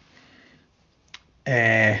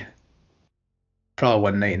 Probably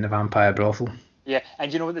one night in the vampire brothel. Yeah,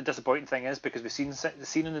 and you know what the disappointing thing is? Because we've seen the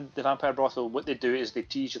scene in the vampire brothel, what they do is they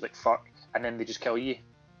tease you like fuck, and then they just kill you.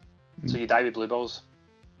 So you die with blue balls.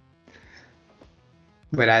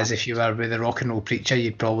 Whereas if you were with the rock and roll preacher,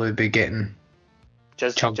 you'd probably be getting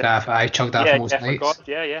chugged off most nights. For God,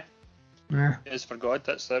 yeah. Just for God.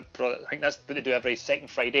 I think that's what they do every second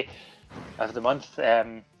Friday of the month.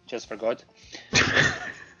 Just for God.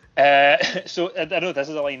 So I know this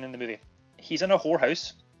is a line in the movie. He's in a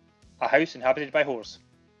whorehouse, a house inhabited by whores,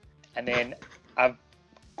 and then a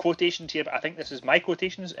quotations here, but I think this is my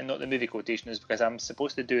quotations and not the movie quotations because I'm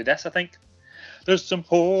supposed to do this, I think. There's some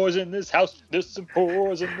whores in this house. There's some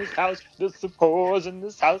whores in this house. There's some whores in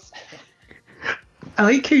this house. I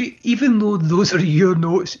like how, even though those are your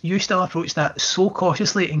notes, you still approach that so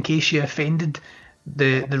cautiously in case you offended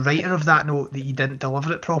the writer of that note that you didn't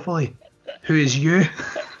deliver it properly. Who is you?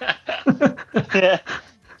 Yeah.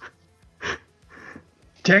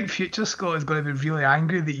 Do you think future Scott is going to be really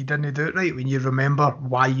angry that you didn't do it right when you remember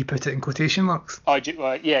why you put it in quotation marks? Oh,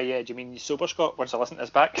 yeah. Do you mean sober Scott once I listen to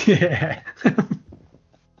this back? Yeah.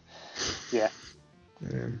 Yeah.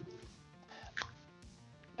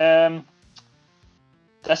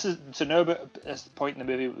 This is so now about this point in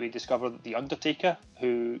the movie we discover that the Undertaker,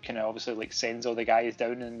 who kind of obviously like sends all the guys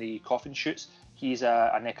down in the coffin chutes, he's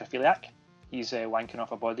a necrophiliac. He's wanking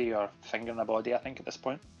off a body or fingering a body, I think, at this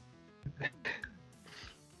point.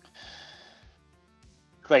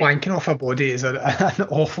 Right. Wanking off a body is an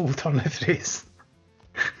awful turn of phrase.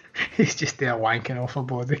 He's just there wanking off a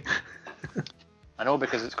body. I know,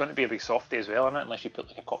 because it's going to be a big softie as well, isn't it? Unless you put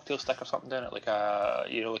like a cocktail stick or something down it, like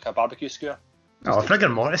a barbecue skewer. Oh, if rigor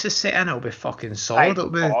mortis is set in, it'll be fucking solid. It'll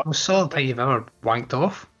be the most solid thing you've ever wanked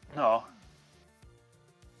off. No.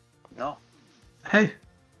 How?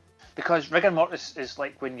 Because rigor mortis is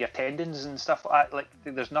like when your tendons and stuff like that. Like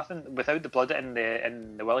there's nothing without the blood in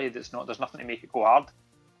the willy. There's nothing to make it go hard.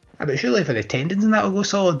 But surely for the tendons and that will go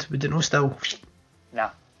solid. Would it not still? Nah.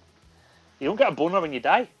 You don't get a boner when you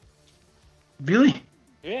die. Really?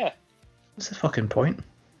 Yeah. What's the fucking point?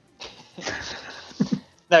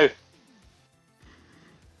 Now.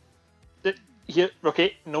 Here,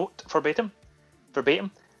 okay, note verbatim.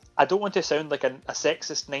 I don't want to sound like a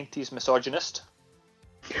sexist 90s misogynist.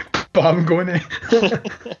 But I'm going to.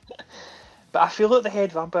 But I feel like the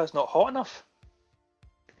head vampire's not hot enough.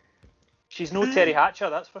 She's no Terry Hatcher,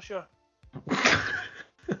 that's for sure.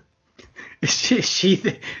 Is she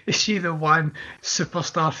the one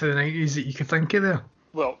superstar for the 90s that you could think of there?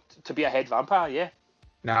 Well, to be a head vampire, yeah.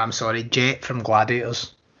 Nah, I'm sorry. Jet from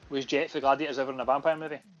Gladiators. Was Jet for Gladiators ever in a vampire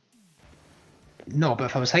movie? No, but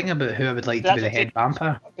if I was thinking about who I would like to be the head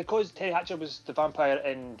vampire. Because Terry Hatcher was the vampire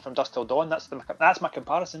in From Dusk Till Dawn, that's my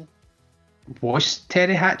comparison. Was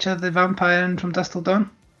Terry Hatcher the vampire in From Dusk Till Dawn?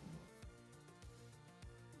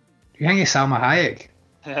 You think he's Salma Hayek?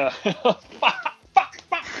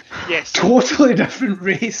 Yes. Totally different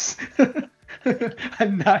race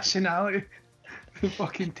and nationality. The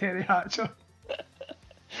fucking Terry Hatcher.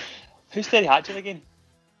 Who's Terry Hatcher again?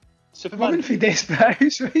 Superman? Woman for Desperate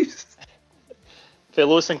Housewives. For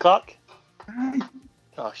Lois and Clark? Aye.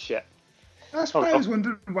 Oh shit. That's why I was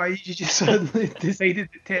wondering why you just suddenly decided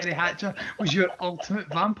that Terry Hatcher was your ultimate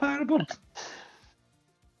vampire bird.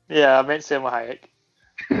 Yeah, I meant Selma Hayek.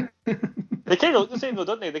 They kind of look the same though,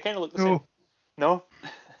 don't they? They kind of look the same. No?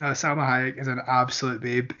 No, Salma Hayek is an absolute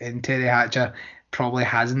babe, and Terry Hatcher probably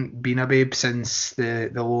hasn't been a babe since the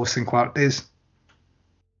Lois and Clark days.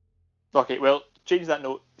 Okay, well, change that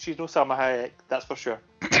note. She's no Salma Hayek, that's for sure.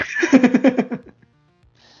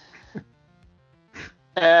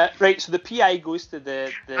 Right, so the PI goes to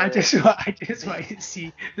the... I just want to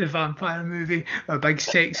see the vampire movie. A big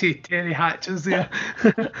sexy Terry Hatcher's there.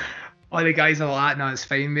 All the guys are like, no, it's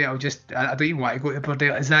fine, mate. I don't even want to go to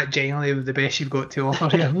Bordel. Is that generally the best you've got to offer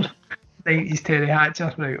here? 90s Terry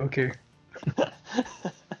Hatcher? Right, okay.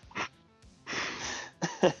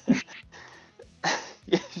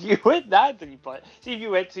 You went that, did you play? See, if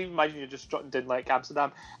you went to, imagine you're just strutting down like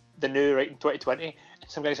Amsterdam, the new right in 2020, and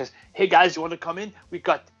some guy says, "Hey guys, you want to come in? We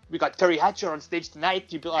got Terry Hatcher on stage tonight."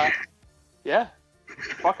 You'd be like, "Yeah,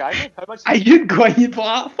 fuck, I would. How much?" Are you going? You'd be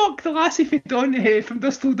like, "Fuck the lassie from Dawn, from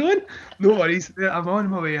Dusk Till Dawn." No worries, I'm on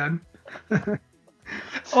my way in.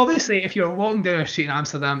 Obviously, if you're walking down a street in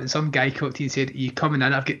Amsterdam and some guy came up to you and said, "Are you coming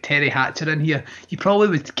in? I've got Terry Hatcher in here," you probably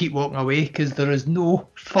would keep walking away because there is no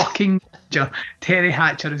fucking Terry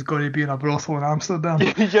Hatcher is going to be in a brothel in Amsterdam.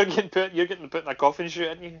 You're getting put in a coffin chute,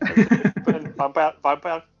 aren't you? Put in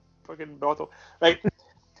vampire fucking brothel. Right.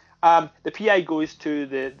 The PI goes to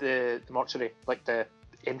the mortuary, like the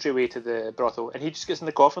entryway to the brothel, and he just gets in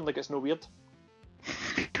the coffin like it's no weird.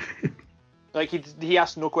 Like he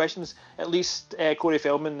asked no questions. At least Corey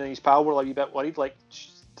Feldman and his pal were like a wee bit worried. Like,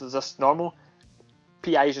 is this normal?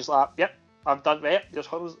 PI's just like, yep, I've done it. There's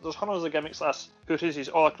hundreds of gimmicks like this. Hooters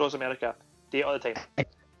all across America, day all the time.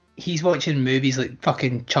 He's watching movies like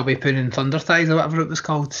fucking Chubby Poon and Thunder Thighs or whatever it was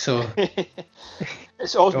called. So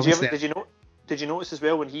it's also. Did you notice as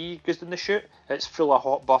well when he goes in the shoot? It's full of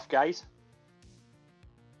hot buff guys.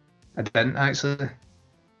 I didn't actually.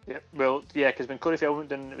 Yeah, well, yeah, because when Corey Feldman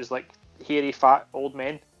did it, was like hairy, fat, old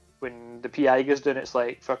men. When the PI goes down, it's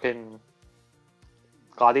like fucking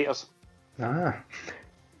Gladiators. Ah.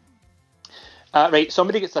 Right,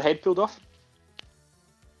 somebody gets their head pulled off.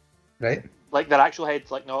 Right. Like their actual head,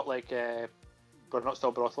 like not like we're not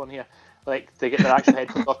still brothel in here. Like they get their actual head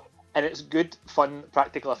pulled off, and it's good, fun,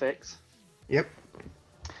 practical effects. Yep.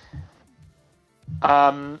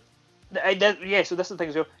 Yeah, so this is the thing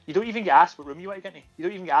as well. You don't even get asked what room you want to get in. You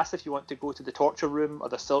don't even get asked if you want to go to the torture room or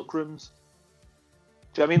the silk rooms.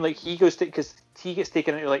 Do you know what I mean? Like he goes to, because he gets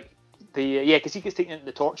taken into like because he gets taken into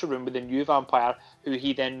the torture room with the new vampire, who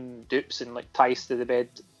he then dupes and like ties to the bed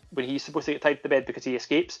when he's supposed to get tied to the bed because he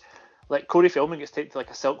escapes. Like Corey Feldman gets taken to like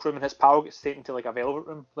a silk room, and his pal gets taken to like a velvet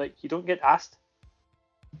room. Like you don't get asked.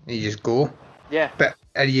 You just go. Yeah. But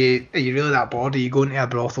are you really that bored? Are you going to a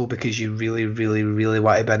brothel because you really, really, really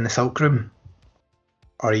want to be in the silk room?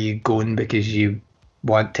 Or are you going because you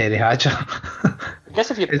want Terry Hatcher? I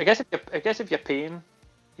guess if you're paying,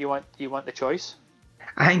 you want the choice.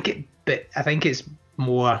 I think it's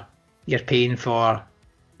more you're paying for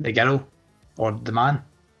the girl or the man.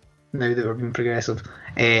 Now that we're being progressive,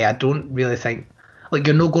 I don't really think like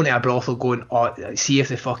you're not going to a brothel going, oh, see if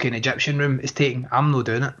the fucking Egyptian room is taken. I'm not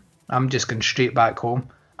doing it. I'm just going straight back home.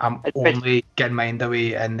 I'm only getting my mind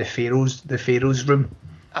away in the Pharaoh's room.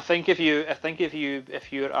 I think if you're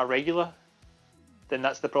a regular, then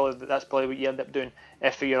that's probably what you end up doing.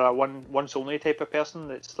 If you're a once only type of person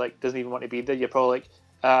that's like doesn't even want to be there, you're probably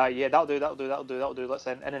like, yeah, that'll do. Let's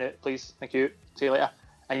in and out, please, thank you, see you later.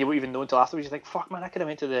 And you won't even know until afterwards. You think, fuck man, I could have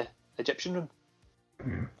went to the Egyptian room.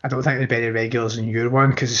 I don't think there'd be any regulars in your one,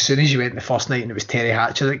 because as soon as you went the first night and it was Terry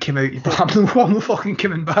Hatcher that came out, you'd be like, I'm not fucking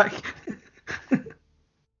coming back.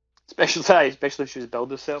 Especially if she was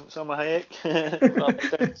billed as Selma Hayek.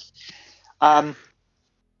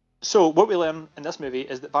 So what we learn in this movie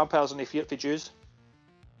is that vampires only fear for Jews.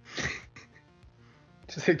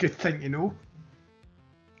 It's a good thing, you know.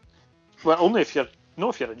 Well, only if you're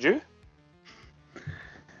a Jew.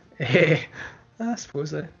 I suppose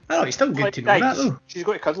that. Oh, it's still good to know that though. She's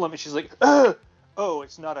got to cuddle him and she's like, oh,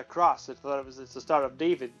 it's not a cross. I thought it's the Star of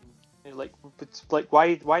David. And like, it's like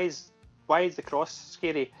why is the cross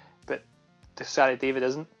scary, but the Star of David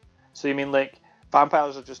isn't? So you mean like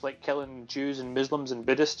vampires are just like killing Jews and Muslims and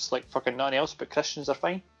Buddhists like fucking nothing else, but Christians are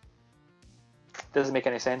fine? Doesn't make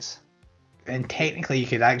any sense. And technically, you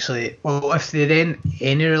could actually, well, if they're in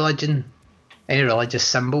any religion, any religious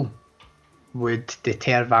symbol would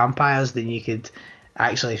deter vampires, then you could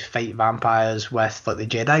actually fight vampires with like the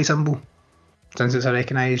Jedi symbol, since it's a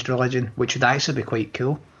recognised religion, which would actually be quite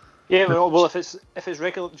cool. Yeah, well, if it's just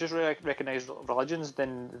recognised religions,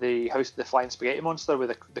 then the flying spaghetti monster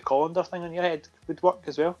with the colander thing on your head would work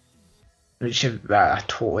as well. Which should be a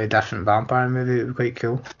totally different vampire movie. It would be quite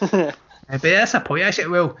cool. But that's a point actually.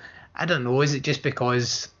 Well, I don't know. Is it just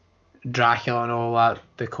because Dracula and all that,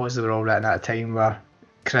 because they were all written at a time where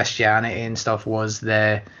Christianity and stuff was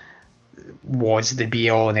the be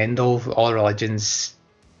all and end all religions?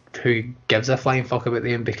 Who gives a flying fuck about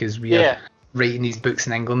them, because we're writing these books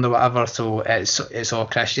in England or whatever, so it's all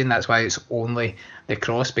Christian. That's why it's only the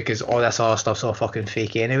cross, because all this other stuff's all fucking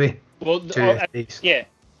fake anyway. Well,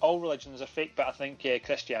 all religions are fake, but I think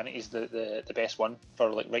Christianity is the best one for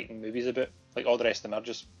like writing movies about. Like all the rest of them are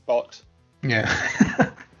just bollocks. Yeah.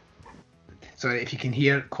 So if you can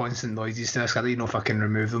hear constant noises to this, I don't know if I can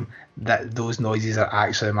remove them. Those noises are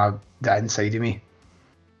actually the inside of me.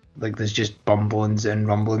 Like there's just bumblings and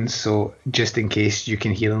rumblings. So just in case you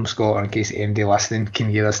can hear them, Scott, or in case anybody listening can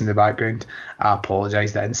hear this in the background, I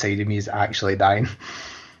apologise. The inside of me is actually dying.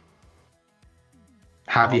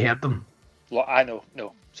 Have you heard them? I know,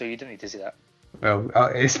 no. So you didn't need to say that. Well,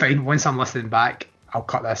 it's fine. Once I'm listening back, I'll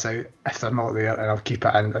cut this out if they're not there, and I'll keep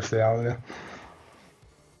it in if they are there.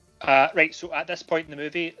 Right, so at this point in the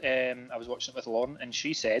movie, I was watching it with Lauren, and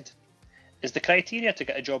she said, is the criteria to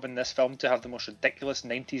get a job in this film to have the most ridiculous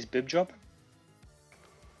 90s boob job?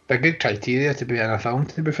 They're good criteria to be in a film,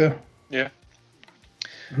 to be fair. Yeah.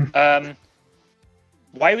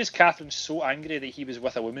 Why was Catherine so angry that he was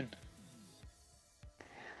with a woman?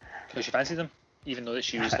 Because she fancied him, even though that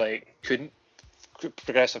she was like couldn't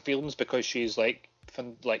progress her feelings because she's like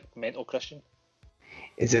mental Christian.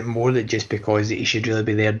 Is it more that just because he should really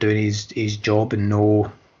be there doing his job and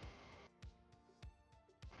no?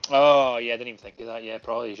 Oh yeah, I didn't even think of that. Yeah,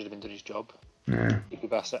 probably he should have been doing his job. Yeah.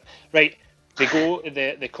 Bastard. Right, they go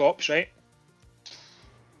the cops, right?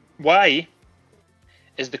 Why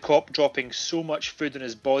is the cop dropping so much food on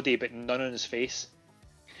his body but none on his face?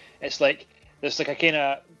 It's like there's like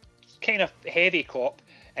a kind of heavy cop,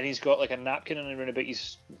 and he's got like a napkin around about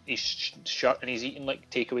his shirt, and he's eating like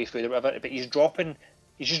takeaway food or whatever, but he's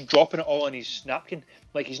just dropping it all on his napkin.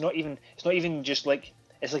 Like it's not even just like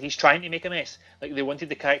It's like he's trying to make a mess. Like they wanted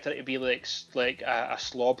the character to be like a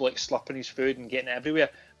slob, like slurping his food and getting it everywhere.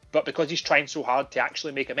 But because he's trying so hard to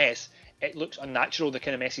actually make a mess, it looks unnatural, the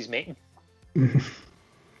kind of mess he's making.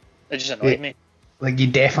 It just annoyed me. Like, you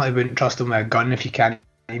definitely wouldn't trust him with a gun if you can't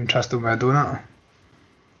even trust him with a donut.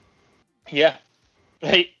 Yeah.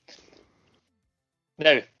 Right.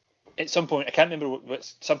 Now, at some point, I can't remember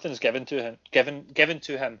what something's given to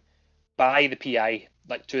him by the PI,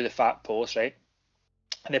 like to the fat Polish, right?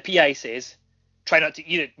 And the PI says, "Try not to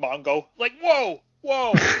eat it, Mongo." Like, whoa,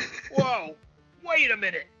 wait a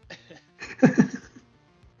minute.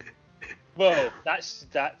 Whoa,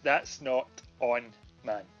 that's not on,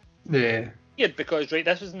 man. Yeah. Weird, because right,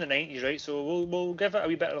 this was in the 90s, right? So we'll give it a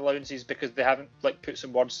wee bit of allowances because they haven't like put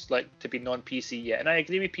some words like to be non-PC yet, and I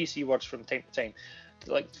agree with PC words from time to time.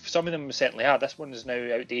 Like some of them certainly are. This one is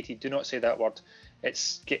now outdated. Do not say that word.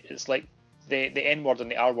 It's like the N word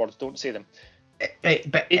and the R word. Don't say them. Right,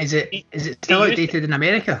 but is it still outdated in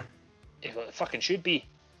America? It fucking should be.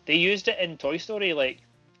 They used it in Toy Story like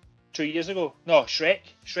 2 years ago. No, Shrek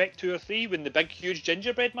 2 or 3, when the big huge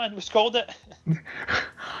gingerbread man was called it.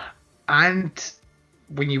 And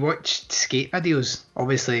when you watch skate videos,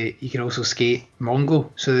 obviously you can also skate Mongo,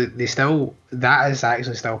 so that is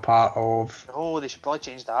actually still part of. Oh, they should probably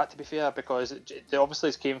change that, to be fair, because it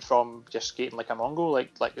obviously came from just skating like a Mongo, like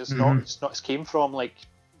it's not. It came from like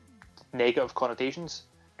negative connotations.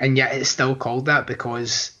 And yet it's still called that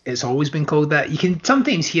because it's always been called that. You can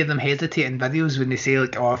sometimes hear them hesitate in videos when they say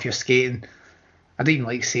like, "Oh, if you're skating," I don't even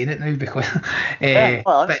like saying it now because. Well,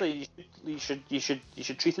 honestly, you should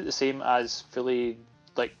treat it the same as fully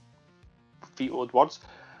like vetoed words.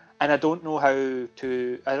 And I don't know how.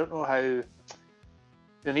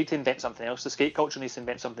 They need to invent something else. The skate culture needs to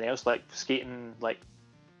invent something else, like skating, like.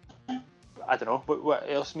 I don't know. What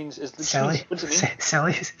else means? Silly. What does it mean?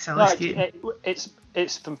 Silly No, skating.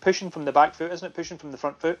 It's from pushing from the back foot, isn't it? Pushing from the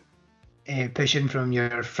front foot. Pushing from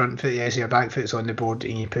your front foot, yeah. So your back foot's on the board,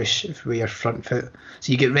 and you push with your front foot.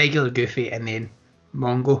 So you get regular, goofy, and then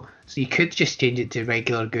Mongo. So you could just change it to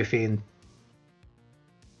regular, goofy, and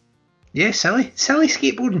silly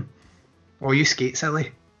skateboarding. Or you skate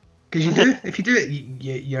silly, because you do. If you do it,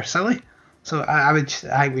 you're silly. So I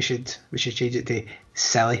think we should change it to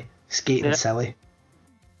silly. Skating silly.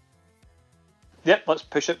 Yep, let's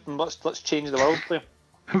push it and let's change the world, please.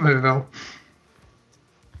 We will.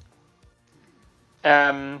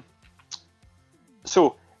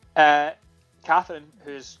 So, Catherine,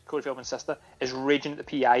 who's Corey Feldman's sister, is raging at the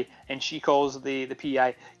PI, and she calls the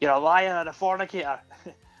PI, "You're a liar and a fornicator."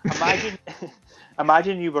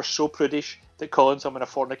 Imagine you were so prudish that calling someone a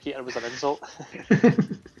fornicator was an insult.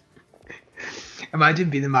 Imagine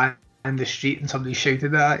being the man in the street and somebody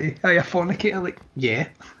shouted at you, "Are you a fornicator?" Like, yeah.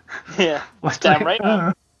 Yeah. Damn right,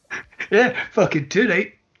 man. Yeah, fucking too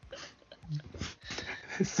right.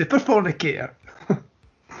 Super fornicator.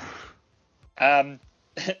 My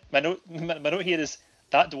note here is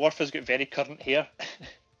that dwarf has got very current hair.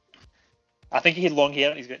 I think he had long hair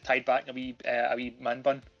and he's got it tied back in a wee man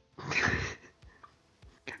bun.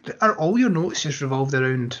 Are all your notes just revolved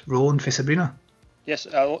around Roland for Sabrina? Yes,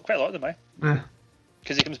 quite a lot of them, Yeah.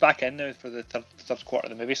 Because he comes back in now for the third quarter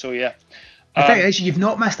of the movie, so yeah. The thing is, you've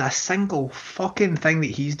not missed a single fucking thing that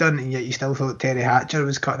he's done, and yet you still thought Terry Hatcher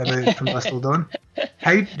was cutting about from Bristol Dawn.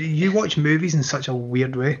 How do you watch movies in such a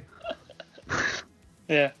weird way?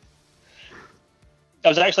 Yeah. I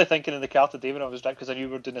was actually thinking in the car today when I was driving, because I knew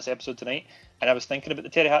we were doing this episode tonight, and I was thinking about the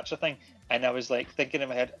Terry Hatcher thing, and I was like thinking in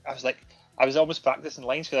my head, I was almost practicing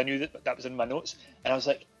lines because I knew that was in my notes, and I was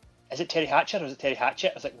like, is it Terry Hatcher or is it Terry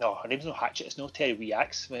Hatchett? I was like, no, her name's no Hatchett, it's no Terry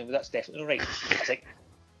Weax. I mean, that's definitely not right. I was like,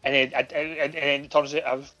 and then it turns out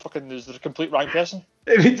I was the complete wrong person.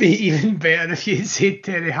 It would be even better if you had said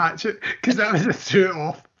Terry Hatchett, because that would have threw it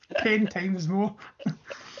off 10 times more.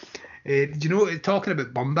 Did you know, talking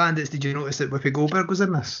about bum bandits, did you notice that Whoopi Goldberg was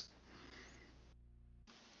in this?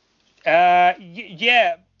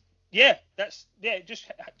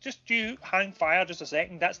 Just you hang fire just a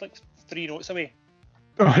second. That's like 3 notes away.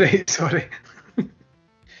 Oh, right, sorry.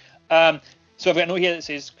 So I've got a note here that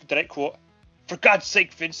says, direct quote, "For God's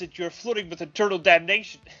sake, Vincent, you're floating with eternal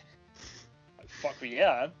damnation." Fuck me,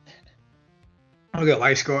 yeah. I'll get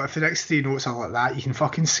lie, Scott. If the next 3 notes are like that, you can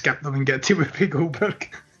fucking skip them and get to Whoopi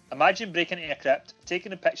Goldberg. Imagine breaking into a crypt,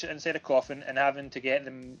 taking a picture inside a coffin, and having to get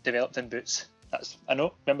them developed in boots. I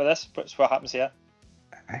know. Remember this? That's what happens here.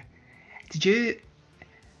 Did you,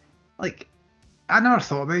 like, I never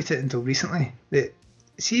thought about it until recently, that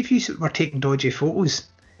see if you were taking dodgy photos,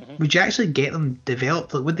 would you actually get them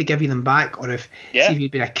developed? Like, would they give you them back? Or if see if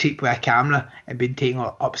you'd been a creep with a camera and been taking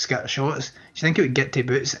upskirt shots, do you think it would get to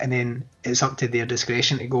Boots and then it's up to their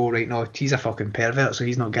discretion to go, right, no, he's a fucking pervert, so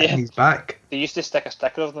he's not getting these back? They used to stick a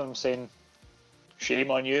sticker of them saying,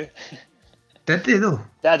 "Shame on you." Did they though?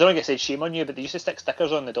 I don't think it said "shame on you," but they used to stick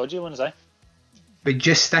stickers on the dodgy ones, But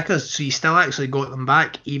just stickers, so you still actually got them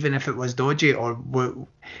back, even if it was dodgy, or what?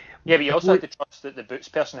 Yeah, but you also had to trust that the Boots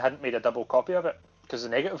person hadn't made a double copy of it, because the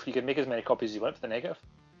negative, you could make as many copies as you want for the negative.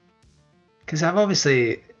 Because I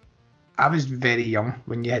was very young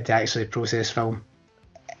when you had to actually process film,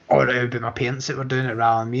 or it would be my parents that were doing it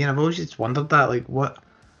rather than me, and I've always just wondered that, like, what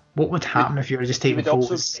would happen if you were just taking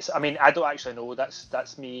photos? Also, I mean, I don't actually know.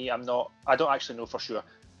 That's me. I don't actually know for sure,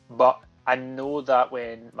 but I know that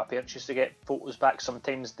when my parents used to get photos back,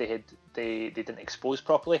 sometimes they didn't expose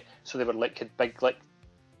properly, so they were like had big like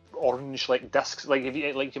orange like discs, like if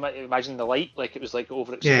you like you might imagine the light, like it was like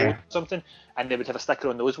overexposed or something, and they would have a sticker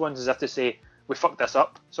on those ones as if to say, "We fucked this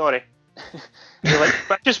up, sorry." You're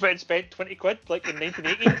like, "I just went and spent 20 quid like in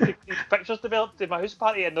 1980 to these pictures developed in my house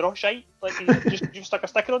party and they're all shite. Like you stuck a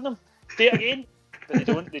sticker on them. Do it again." But they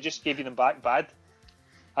don't. They just gave you them back bad.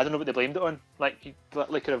 I don't know what they blamed it on. Like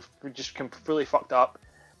could have just completely fucked up.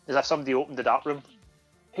 As if somebody opened the dark room.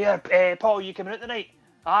 "Here, Paul, you coming out tonight?"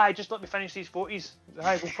 "Aye, just let me finish these 40s.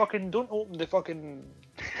 Aye, well, fucking don't open the fucking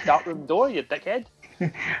dark room door, you dickhead."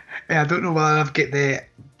 I don't know whether I've got the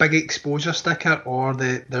big exposure sticker or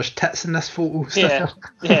there's tits in this photo sticker.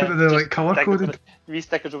 Yeah. They're like colour coded. Wee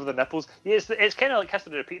stickers over the nipples. Yeah, it's kind of like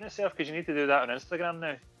history repeating itself because you need to do that on Instagram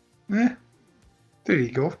now. Yeah. There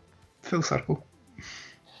you go. Full circle.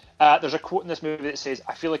 There's a quote in this movie that says,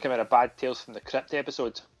 "I feel like I'm in a bad Tales from the Crypt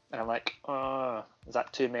episode." And I'm like, oh, is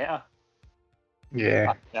that too meta?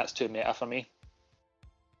 Yeah. That's too meta for me.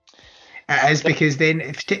 It is, because then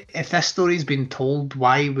if this story's been told,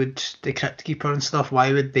 why would the Crypt Keeper and stuff,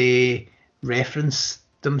 why would they reference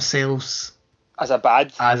themselves as a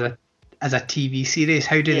bad as a TV series?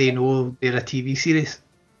 How do they know they're a TV series?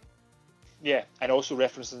 Yeah, and also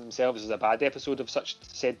referencing themselves as a bad episode of such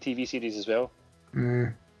said TV series as well.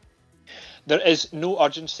 Mm. There is no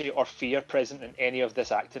urgency or fear present in any of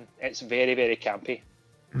this acting. It's very, very campy.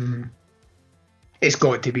 Mm. It's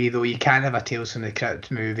got to be, though. You can't have a Tales from the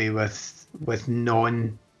Crypt movie with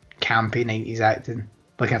non-campy 90s acting.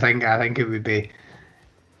 Like, I think it would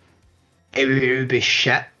be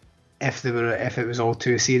shit if it was all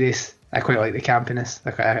too serious. I quite like the campiness.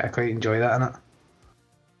 I quite enjoy that in it.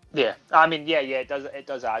 Yeah, I mean, yeah, it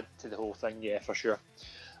does add to the whole thing, yeah, for sure.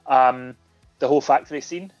 The whole factory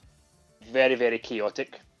scene, very, very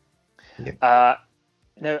chaotic. Yep. Now,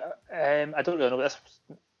 I don't really know what this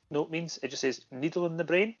note means. It just says, "Needle in the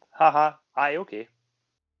brain? Haha, aye, okay."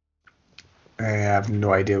 I have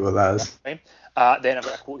no idea what that is. Then I've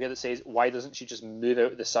got a quote here that says, "Why doesn't she just move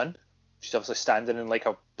out of the sun? She's obviously standing in like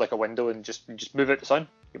a window and just move out the sun.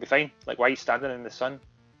 You'll be fine. Like, why are you standing in the sun?"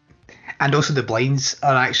 And also the blinds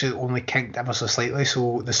are actually only kinked ever so slightly,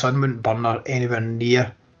 so the sun wouldn't burn her anywhere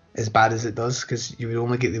near as bad as it does, because you would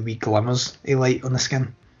only get the wee glimmers of light on the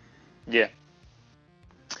skin. Yeah.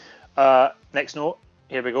 Next note.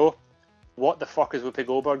 Here we go. What the fuck is Whoopi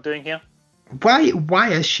Goldberg doing here? Why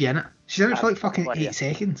is she in it? She's in it for like fucking 8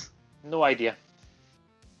 seconds. No idea.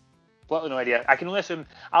 Completely no idea. I can only assume.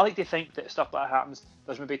 I like to think that stuff like that happens.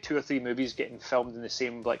 There's maybe 2 or 3 movies getting filmed in the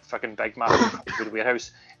same like fucking big massive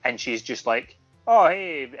warehouse, and she's just like, "Oh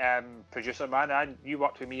hey, producer man, you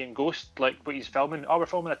worked with me in Ghost. Like, what he's filming? Oh, we're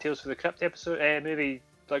filming a Tales from the Crypt episode movie.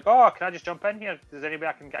 Like, oh, can I just jump in here? Does anybody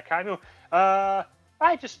I can get a cameo?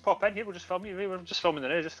 I just pop in here. We'll just film you. We're just filming the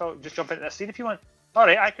now. Just jump into this scene if you want. All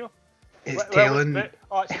right, aye, cool. It's telling. It's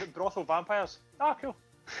about brothel vampires. Oh, cool.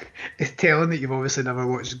 It's telling that you've obviously never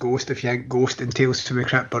watched Ghost if you think Ghost and Tales from the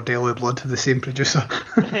Crypt Bordello of Blood have the same producer.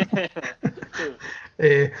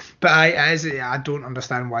 But I don't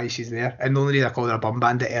understand why she's there. And the only reason I called her a bum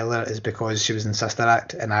bandit earlier is because she was in Sister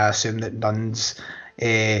Act, and I assume that nuns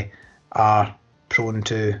are prone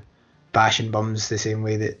to bashing bums the same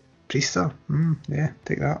way that priests are. Yeah,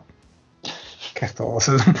 take that.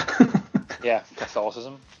 Catholicism. Yeah,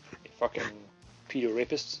 Catholicism. Fucking pedo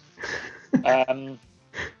rapists.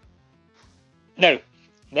 Now,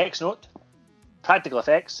 next note. Practical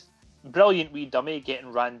effects. Brilliant wee dummy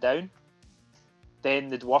getting ran down. Then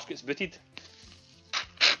the dwarf gets booted.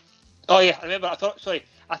 Oh yeah, I remember. I thought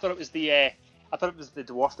it was the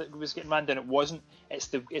dwarf that was getting ran down. It wasn't. It's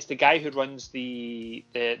the guy who runs the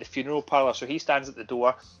funeral parlour. So he stands at the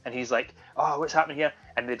door and he's like, "Oh, what's happening here?"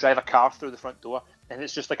 And they drive a car through the front door, and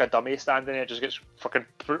it's just like a dummy standing there. It just gets fucking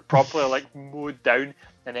properly like mowed down,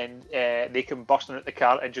 and then they come bursting out the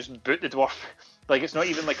car and just boot the dwarf Like it's not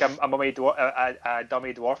even like a dummy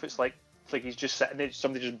dwarf. It's like he's just sitting there.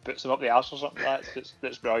 Somebody just boots him up the arse or something like that.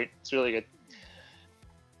 That's brilliant. It's really good.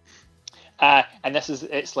 And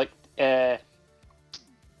it's like they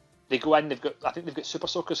go in. I think they've got super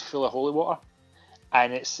soakers full of holy water,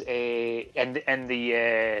 and it's and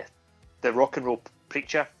the rock and roll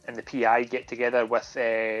preacher and the PI get together with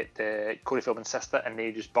the Corey Feldman's sister, and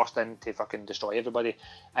they just burst in to fucking destroy everybody,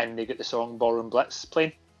 and they get the song Ballroom Blitz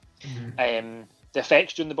playing. Mm-hmm. The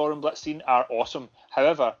effects during the Ballroom Blitz scene are awesome.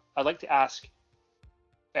 However, I'd like to ask,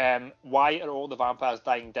 why are all the vampires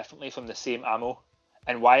dying differently from the same ammo,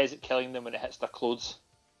 and why is it killing them when it hits their clothes?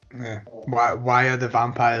 Yeah. Why are the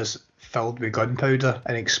vampires filled with gunpowder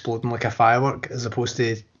and exploding like a firework, as opposed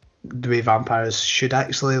to the way vampires should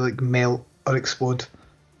actually like melt or explode?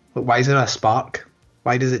 Like, why is there a spark?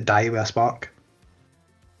 Why does it die with a spark?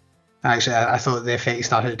 Actually, I thought the effect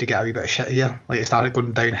started to get a wee bit shit here. Like, it started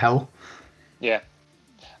going downhill. Yeah.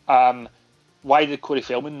 Why did Corey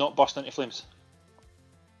Feldman not burst into flames?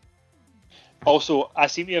 Also, I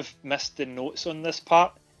seem to have missed the notes on this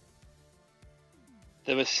part.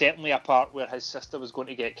 There was certainly a part where his sister was going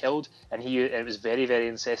to get killed, and it was very, very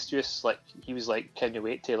incestuous. Like, he was like, "Can you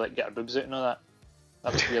wait to like get her boobs out and all that?"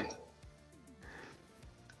 That was weird.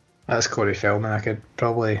 That's Corey Feldman. I could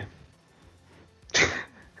probably.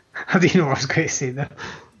 I didn't know what I was going to say there.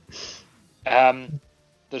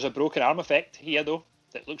 There's a broken arm effect here though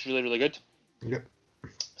that looks really, really good. Yep.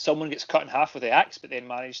 Someone gets cut in half with the axe, but then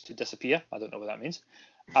managed to disappear. I don't know what that means.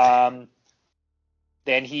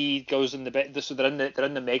 Then he goes in the bit. So they're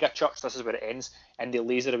in the mega church. This is where it ends, and they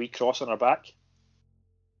laser a wee cross on her back,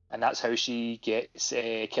 and that's how she gets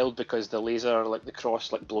killed, because the laser, like the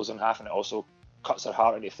cross, like blows in half, and it also cuts her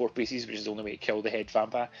heart into 4 pieces, which is the only way to kill the head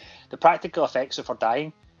vampire. The practical effects of her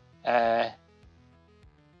dying.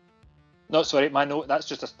 No, sorry, my note. That's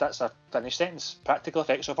a finished sentence. Practical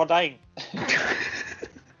effects of her dying.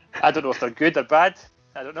 I don't know if they're good or bad.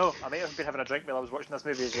 I don't know. I might have been having a drink while I was watching this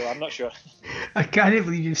movie as well. I'm not sure. I can't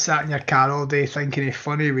believe you've sat in your car all day thinking of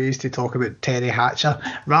funny ways to talk about Terry Hatcher,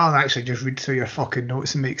 rather than actually just read through your fucking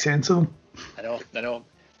notes and make sense of them. I know.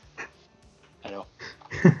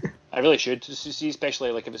 I really should. See,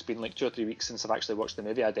 especially like if it's been like 2 or 3 weeks since I've actually watched the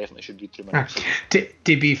movie, I definitely should read through my notes. To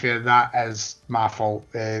be fair, that is my fault.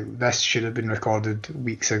 This should have been recorded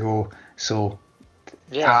weeks ago, so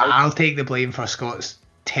yeah, I'll take the blame for Scott's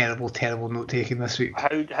terrible note taking this week. How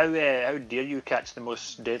dare you catch the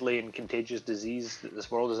most deadly and contagious disease that this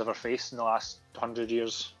world has ever faced in the last 100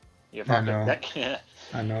 years? You fucking dick.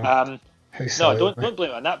 I know. No, don't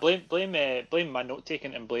blame it on that. Blame my note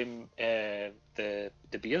taking, and blame the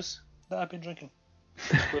beers that I've been drinking.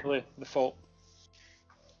 That's clearly the fault.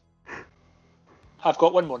 I've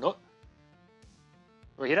got one more note.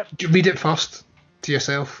 Will you hear it? Read it first to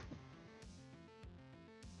yourself.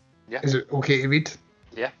 Yeah. Is it okay to read?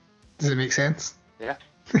 Yeah. Does it make sense? Yeah.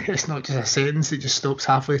 It's not just a sentence, it just stops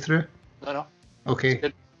halfway through? No. Okay.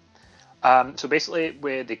 Good. So basically,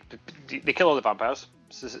 where they kill all the vampires,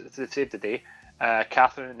 so they save the day.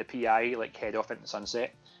 Catherine and the PI like head off into the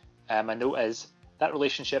sunset. My note is, that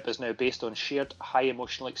relationship is now based on shared high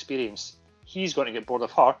emotional experience. He's going to get bored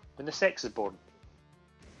of her when the sex is born.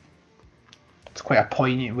 It's quite a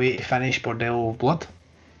poignant way to finish Bordello of Blood.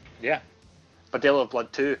 Yeah. Bordello of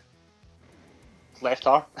Blood 2. Left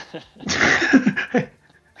her.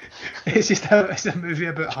 It's a movie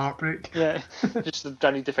about heartbreak. Yeah. Just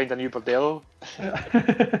I need to find a new Bordello.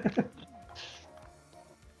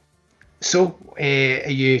 So,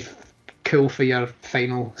 are you cool for your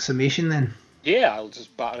final summation then? Yeah, I'll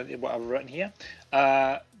just batter into what I've written here.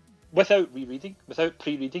 Without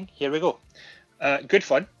pre-reading, here we go. Good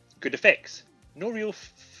fun, good effects. No real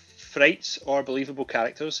frights or believable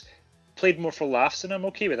characters. Played more for laughs, and I'm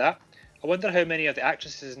okay with that. I wonder how many of the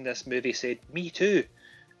actresses in this movie said "me too"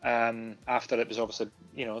 after it was obviously,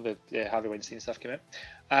 the Harvey Weinstein stuff came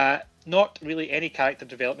out. Not really any character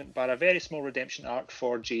development, but a very small redemption arc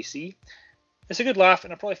for JC. It's a good laugh,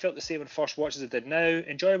 and I probably felt the same on first watch as I did now.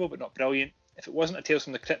 Enjoyable, but not brilliant. If it wasn't a Tales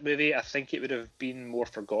from the Crypt movie, I think it would have been more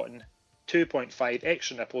forgotten. 2.5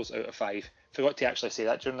 extra nipples out of 5. Forgot to actually say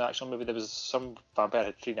that during the actual movie. There was some vampire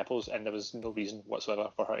had 3 nipples, and there was no reason whatsoever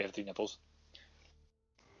for her to have 3 nipples.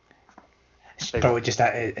 It's probably just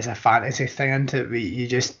it's a fantasy thing, isn't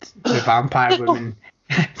it? The vampire woman.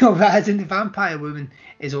 No, but as in the vampire woman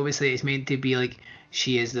is obviously, it's meant to be like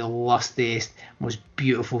she is the lustiest, most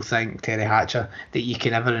beautiful thing, Terry Hatcher, that you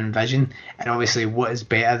can ever envision. And obviously, what is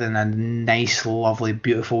better than a nice, lovely,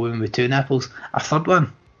 beautiful woman with 2 nipples? A third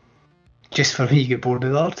one, just for when you get bored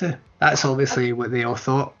of the other 2. That's obviously what they all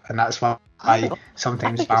thought, and that's why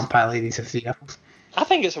sometimes vampire ladies have 3 nipples. I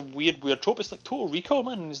think it's a weird trope. It's like Total Recall,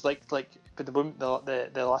 man. It's like but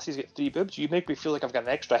the lassies get 3 boobs. You make me feel like I've got an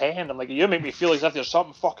extra hand. I'm like, you make me feel as if there's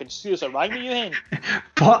something fucking serious wrong with you, hen.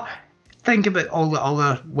 But think about all the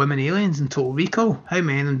other women aliens in Total Recall. How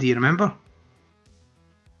many of them do you remember?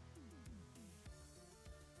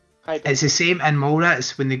 It's the same in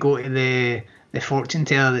Mallrats when they go to the fortune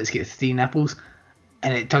teller that's got 3 nipples,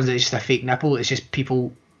 and it turns out it's just a fake nipple. It's just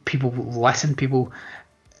people listen, people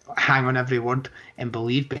hang on every word and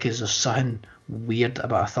believe because there's something weird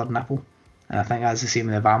about a 3rd nipple. And I think that's the same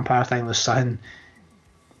with the vampire thing. There's something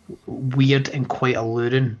weird and quite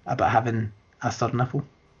alluring about having a 3rd nipple.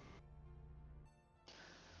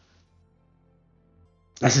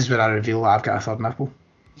 This is where I reveal that I've got a 3rd nipple.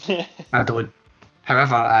 I don't.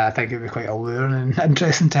 However, I think it would be quite alluring and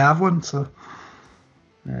interesting to have one. So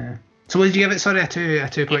what did you give it? Sorry, a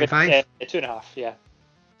 2.5? 2.5, yeah.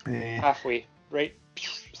 Halfway, right?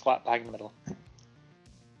 Slap bang in the middle.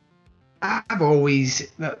 I've always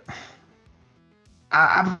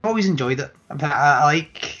enjoyed it. I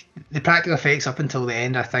like the practical effects up until the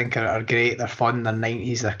end. I think are great. They're fun. They're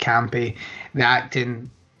 90s. They're campy. The acting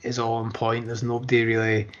is all on point. There's nobody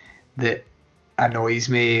really that annoys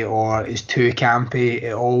me or is too campy.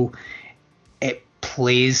 It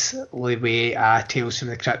plays the way a Tales from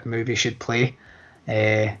the Crypt movie should play,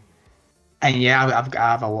 and yeah, I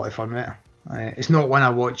have a lot of fun with it. It's not one I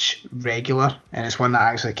watch regular, and it's one that I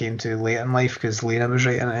actually came to late in life because Lena was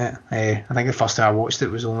writing it. I think the first time I watched it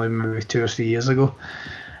was only maybe 2 or 3 years ago,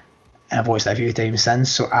 and I've watched it a few times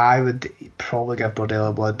since. So I would probably give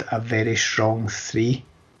Bordello Blood a very strong 3.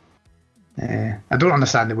 I don't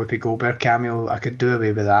understand the Whoopi Goldberg cameo. I could do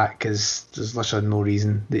away with that because there's literally no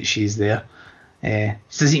reason that she's there. She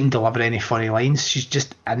doesn't even deliver any funny lines. She's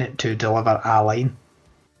just in it to deliver a line.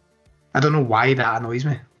 I don't know why that annoys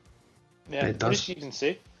me. Yeah, it does. What did she even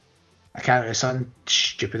say? I can't. There's something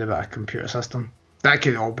stupid about a computer system. That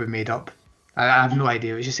could all be made up. I have no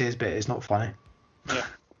idea what she says, but it's not funny. Yeah.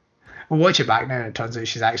 We'll watch it back now, and it turns out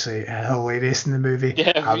she's actually hilarious in the movie.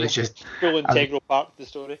 Yeah, I was just full integral part of the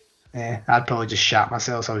story. I'd probably just shat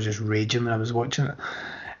myself. So I was just raging when I was watching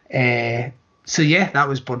it. So yeah, that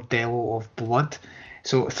was Bordello of Blood.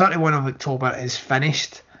 So 31 of October is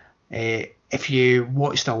finished. If you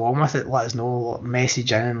watched along with it, let us know.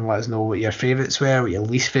 Message in and let us know what your favourites were, what your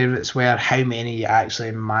least favourites were, how many you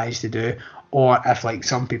actually managed to do, or if, like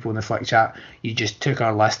some people in the Flick Chat, you just took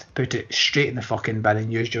our list, put it straight in the fucking bin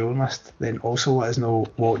and used your own list. Then also let us know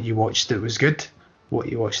what you watched that was good, what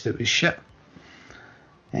you watched that was shit.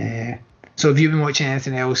 So have you been watching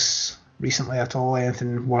anything else recently at all?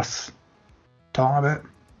 Anything worth talking about?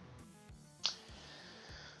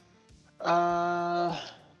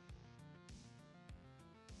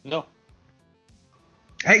 No.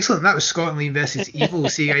 Excellent. That was Scott and Liam versus Evil.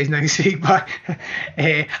 See you guys next week. Bye.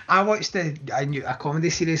 I watched a comedy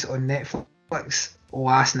series on Netflix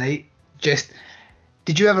last night.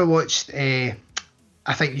 Did you ever watch I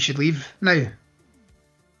Think You Should Leave Now?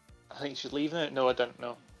 I Think You Should Leave Now? No, I didn't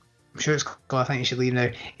know. I'm sure it's called I Think You Should Leave Now.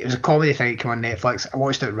 It was a comedy thing that came on Netflix. I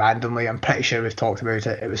watched it randomly. I'm pretty sure we've talked about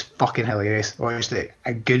it. It was fucking hilarious. I watched it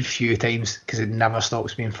a good few times because it never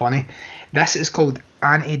stops being funny. This is called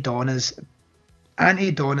Auntie Donna's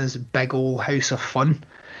Big Ol' House of Fun,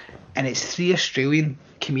 and it's 3 Australian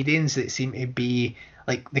comedians that seem to be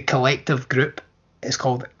like the collective group. It's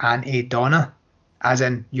called Auntie Donna, as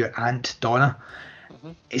in your Aunt Donna.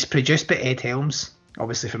 Mm-hmm. It's produced by Ed Helms,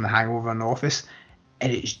 obviously from The Hangover and The Office,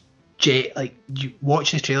 and it's like you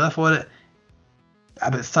watch the trailer for it.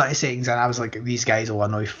 About 30 seconds in, I was like, these guys will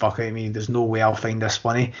annoy fuck out of me. There's no way I'll find this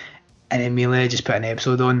funny. And immediately I just put an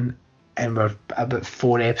episode on, and we're about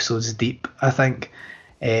 4 episodes deep, I think.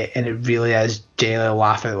 And it really is genuinely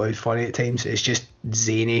laugh out loud funny at times. It's just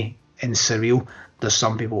zany and surreal. There's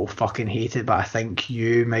some people who fucking hate it, but I think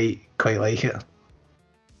you might quite like it.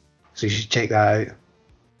 So you should check that out.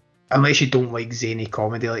 Unless you don't like zany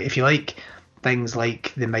comedy. Like if you like things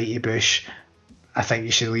like The Mighty Bush, I think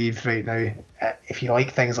you should leave right now. If you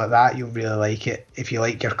like things like that, you'll really like it. If you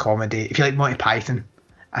like your comedy, if you like Monty Python,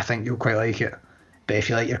 I think you'll quite like it. But if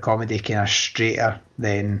you like your comedy kind of straighter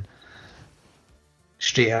and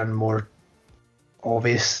more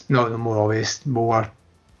obvious, not more obvious, more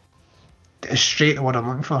straight to what I'm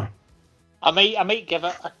looking for. I might give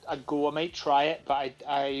it a go. I might try it, but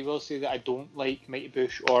I will say that I don't like Mighty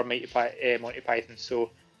Bush or Monty Python,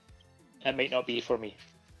 so it might not be for me.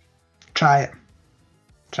 Try it.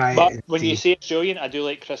 But when you say Australian, I do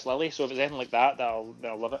like Chris Lilly, so if it's anything like that, then I'll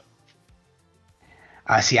love it.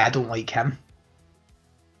 See, I don't like him.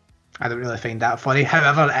 I don't really find that funny.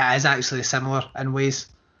 However, it is actually similar in ways.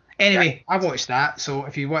 Anyway, I watched that, so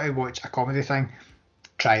if you want to watch a comedy thing,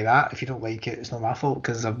 try that. If you don't like it, it's not my fault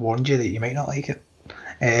because I've warned you that you might not like it.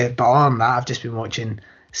 But other than that, I've just been watching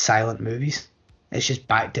silent movies. It's just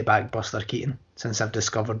back-to-back Buster Keaton since I've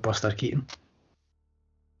discovered Buster Keaton.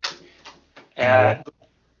 How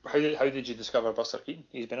did you discover Buster Keaton?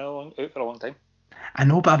 He's been out for a long time. I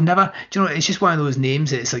know, but I've never... Do you know, it's just one of those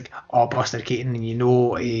names that it's like, oh, Buster Keaton, and you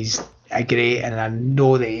know he's a great, and I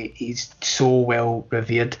know that he's so well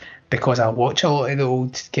revered because I watch a lot of the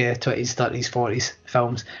old kind of 20s, 30s, 40s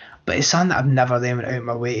films. But it's something that I've never then went out of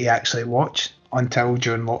my way to actually watch until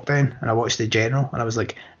during lockdown, and I watched The General, and I was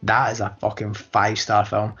like, that is a fucking 5-star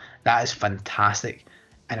film. That is fantastic.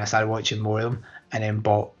 And I started watching more of them, and then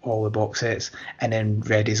bought all the box sets, and then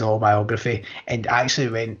read his autobiography, and actually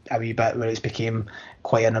went a wee bit where it's became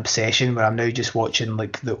quite an obsession, where I'm now just watching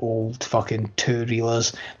like the old fucking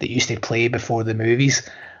 2-reelers that used to play before the movies,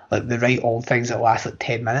 like the right old things that last like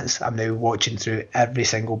 10 minutes. I'm now watching through every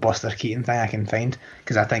single Buster Keaton thing I can find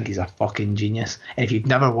because I think he's a fucking genius. And if you've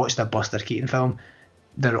never watched a Buster Keaton film,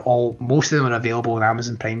 most of them are available on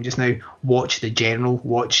Amazon Prime just now. Watch The General,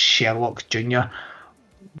 watch Sherlock Jr.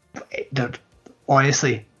 They're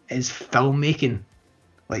honestly, his filmmaking,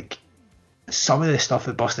 like some of the stuff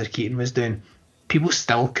that Buster Keaton was doing, people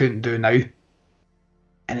still couldn't do now,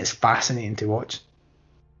 and it's fascinating to watch.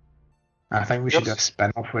 I think we should do a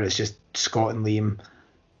spin-off where it's just Scott and Liam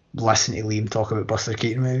listen to Liam talk about Buster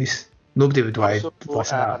Keaton movies. Nobody would want to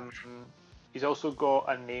listen to that. He's also got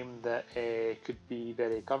a name that could be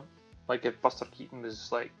very current. Like if Buster Keaton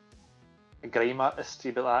was like a grime artist,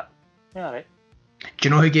 he'd be like, yeah, alright. Do you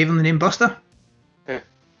know who gave him the name Buster? Who?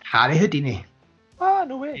 Harry Houdini. Ah,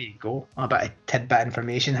 no way. There you go. A bit of tidbit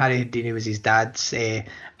information. Harry Houdini was his dad's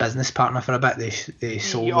business partner for a bit. They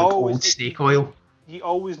sold like old snake oil. You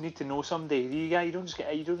always need to know somebody. You don't just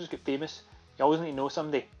get famous. You always need to know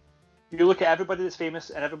somebody. You look at everybody that's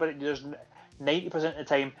famous, and everybody, there's 90% of the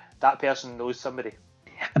time that person knows somebody.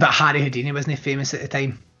 But Harry Houdini wasn't he famous at the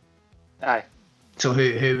time? Aye. So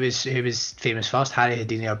who was famous first, Harry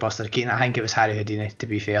Houdini or Buster Keaton? I think it was Harry Houdini, to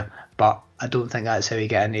be fair. But I don't think that's how he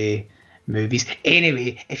got into movies.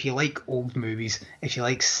 Anyway, if you like old movies, if you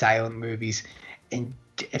like silent movies, and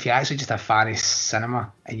if you're actually just a fan of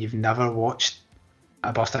cinema and you've never watched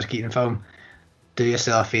a Buster Keaton film, do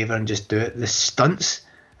yourself a favour and just do it. The stunts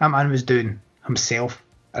that man was doing himself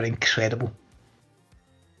are incredible.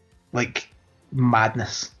 Like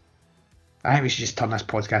madness. I think we should just turn this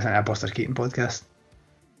podcast into a Buster Keaton podcast.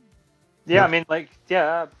 Yeah, I mean, like,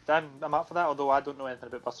 yeah, I'm up for that, although I don't know anything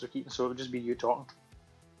about Buster Keaton, so it would just be you talking.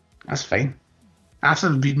 That's fine.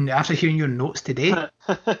 After hearing your notes today,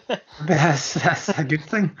 that's a good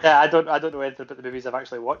thing. Yeah, I don't know anything about the movies I've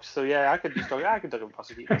actually watched, so yeah, I could talk about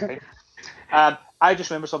Buster Keaton. That's fine. I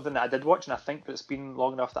just remember something that I did watch, and I think that it's been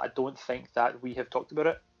long enough that I don't think that we have talked about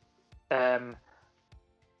it.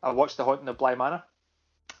 I watched The Haunting of Bly Manor.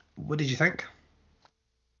 What did you think?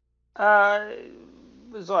 It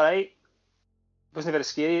was alright. It wasn't very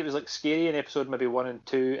scary. It was like scary in episode maybe 1 and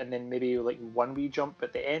 2, and then maybe like one wee jump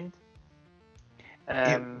at the end.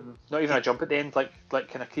 Not even a jump at the end, like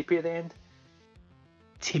kind of creepy at the end.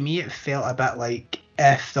 To me, it felt a bit like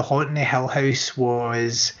if The Haunting of Hill House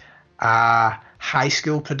was a high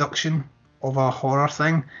school production of a horror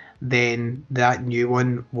thing, then that new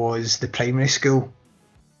one was the primary school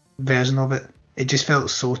version of it. It just felt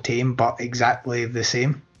so tame, but exactly the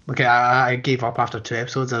same. Like I gave up after 2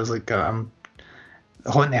 episodes. I was like,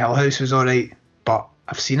 Haunting Hill House was alright, but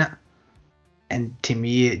I've seen it, and to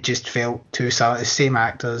me it just felt too similar. The same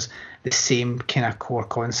actors, the same kind of core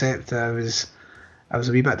concept. I was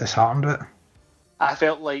a wee bit disheartened with it. I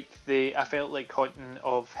felt like Haunting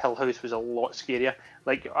of Hill House was a lot scarier.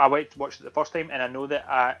 Like I went to watch it the first time, and I know that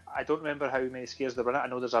I don't remember how many scares there were in it. I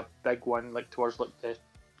know there's a big one like towards like the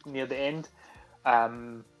near the end.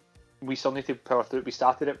 We still need to power through it. We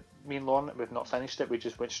started it, me and Lauren. We've not finished it. We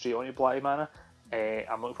just went straight on to Bly Manor.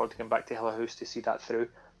 I'm looking forward to going back to Hill House to see that through.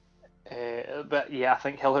 But yeah, I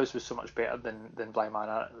think Hill House was so much better than Bly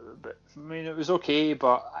Manor. But I mean, it was okay.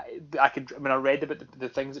 But I read about the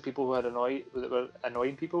things that people were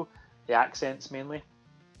annoying people, the accents mainly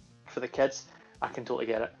for the kids. I can totally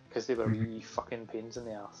get it because they were really fucking pains in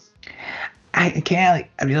the ass. I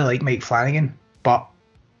really like Mike Flanagan, but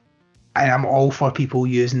I'm all for people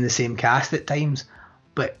using the same cast at times.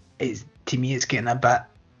 But to me, it's getting a bit.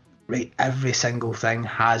 Right, every single thing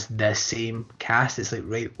has the same cast. It's like,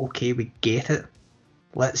 right, okay, we get it.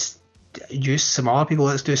 Let's use some other people.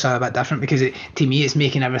 Let's do something a bit different, because to me, it's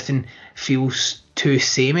making everything feel too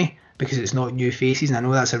samey because it's not new faces. And I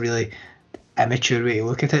know that's a really immature way to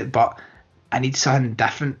look at it, but I need something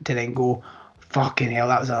different to then go, fucking hell,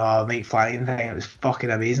 that was a Mike Flanagan thing. It was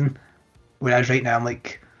fucking amazing. Whereas right now I'm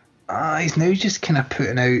like, he's now just kind of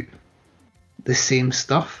putting out the same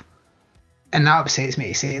stuff, and that upsets me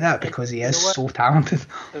to say that because he is so talented.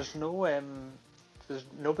 There's no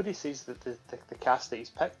nobody says that the cast that he's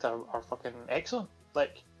picked are fucking excellent.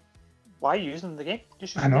 Like, why use them in the game?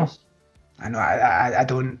 Just use I know. this. I know.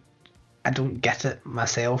 I don't get it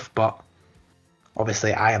myself, but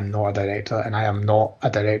obviously I am not a director, and I am not a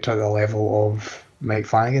director at the level of Mike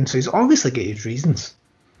Flanagan, so he's obviously got his reasons.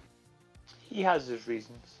 He has his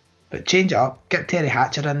reasons. But change it up. Get Terry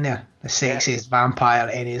Hatcher in there, the sexiest vampire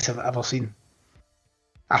any of us have ever seen.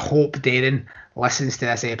 I hope Darren listens to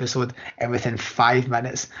this episode and within 5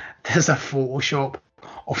 minutes there's a Photoshop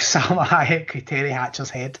of Salma Hayek with Terry Hatcher's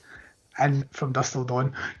head and from Dusk Till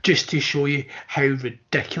Dawn, just to show you how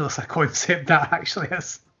ridiculous a concept that actually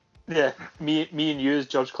is. Yeah, me and you as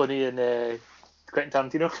George Clooney and Quentin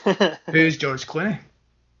Tarantino. Who's George Clooney?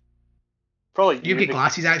 Probably you get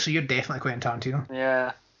glasses actually, you're definitely Quentin Tarantino.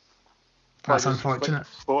 Yeah. That's unfortunate.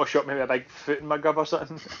 Photoshop maybe a big foot in my gub or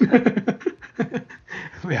something.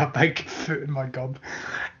 With a big foot in my gub.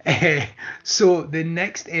 So the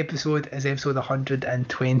next episode is episode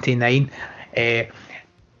 129.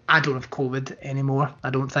 I don't have COVID anymore, I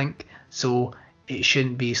don't think, so it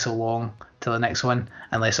shouldn't be so long till the next one,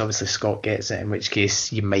 unless obviously Scott gets it, in which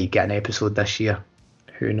case you might get an episode this year.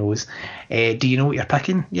 Who knows? Do you know what you're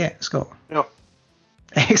picking yet, Scott? No.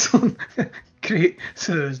 Excellent. Great.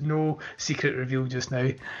 So there's no secret reveal just now.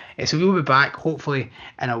 So we'll be back hopefully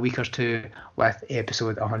in a week or two with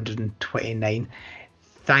episode 129.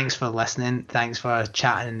 Thanks for listening. Thanks for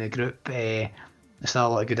chatting in the group. There's still a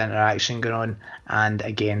lot of good interaction going on. And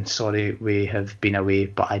again, sorry we have been away,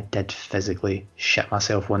 but I did physically shit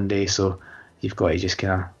myself one day, so you've got to just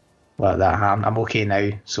kind of let that happen. I'm okay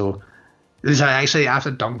now. So there's actually,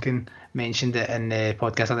 after Duncan mentioned it in the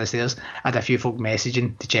podcast on the stairs, I had a few folk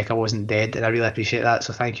messaging to check I wasn't dead, and I really appreciate that,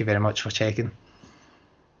 so thank you very much for checking.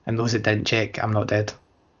 And those that didn't check, I'm not dead.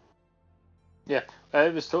 Yeah,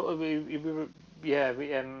 it was totally, we were,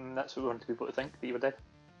 that's what we wanted people to think, that you were dead.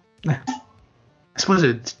 I suppose it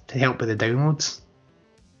would help with the downloads.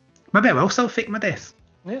 Maybe I will still fake my death.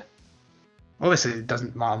 Yeah. Obviously it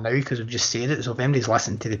doesn't matter now because we've just said it, so if anybody's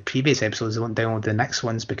listened to the previous episodes, they won't download the next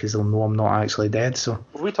ones because they'll know I'm not actually dead. So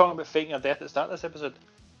were we talking about faking our death at the start of this episode?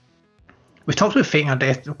 We've talked about faking our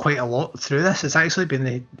death quite a lot through this. It's actually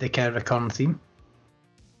been the kind of recurring theme.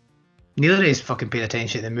 Neither of us fucking paid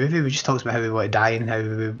attention to the movie. We just talked about how we want to die and how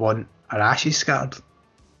we want our ashes scattered.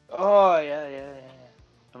 Oh yeah.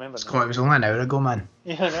 I remember. Scott, it was only an hour ago, man.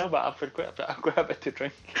 Yeah, I know, but I've had quite a bit to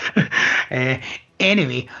drink.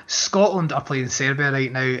 Anyway, Scotland are playing Serbia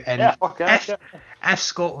right now, and if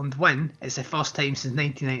Scotland win, it's the first time since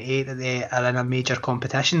 1998 that they are in a major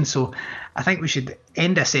competition. So I think we should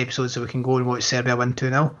end this episode so we can go and watch Serbia win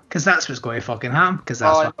 2-0, because that's what's going to fucking happen. Because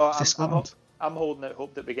that's Scotland. I'm holding out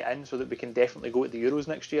hope that we get in so that we can definitely go to the Euros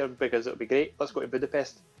next year, because it'll be great. Let's go to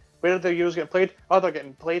Budapest. Where are the Euros getting played? Oh, they're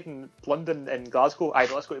getting played in London and Glasgow. Aye,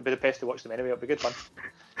 but let's go to Budapest to watch them anyway. It'll be good fun.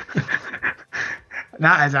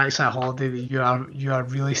 That is actually a holiday that you are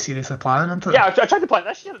really seriously planning into. Yeah, I tried to plan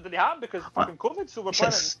this year. It didn't happen because of fucking COVID, so we're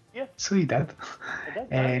planning. Yeah. So you did. I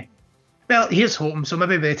did. Well, here's hoping. So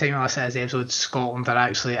maybe by the time I listen to this episode, Scotland are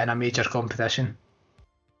actually in a major competition.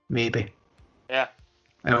 Maybe. Yeah.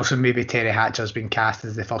 And also maybe Terry Hatcher's been cast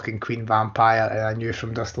as the fucking Queen Vampire, and I knew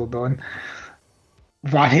from Dusk Till Dawn.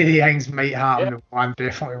 One of the things might happen, and one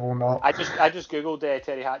definitely will not. I just googled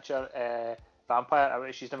Terry Hatcher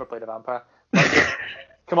vampire. She's never played a vampire.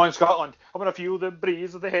 Come on, Scotland! I'm gonna feel the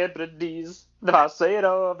breeze of the Hebrides, the vast side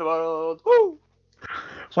of the world. Woo!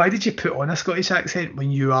 Why did you put on a Scottish accent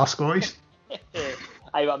when you are Scottish?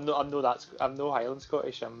 I'm no Highland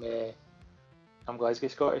Scottish. I'm Glasgow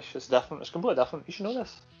Scottish. It's different. It's completely different. You should know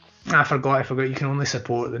this. I forgot. You can only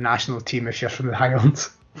support the national team if you're from the Highlands.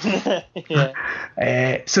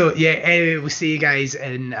 Yeah. So yeah. Anyway, we'll see you guys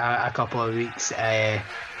in a couple of weeks. Bye.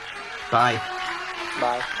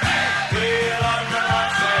 Bye. We're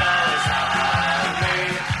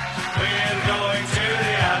going to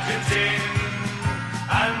the Argentine,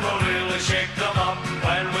 and we'll really shake them up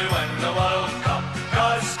when we win the World Cup,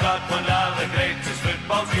 'cause Scotland are the greatest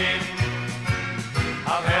football team.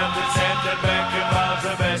 I've heard it said that Beckenbauer's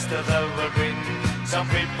the best that's ever been. Some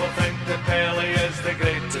people think that Pelé is the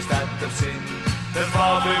greatest that they've seen. There's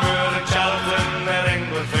Bobby Moore and Charlton, they're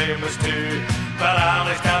England famous too. But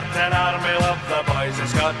Ali's Captain Army love the boys in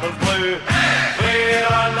Scotland's blue. We're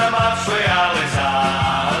on the march with Ali's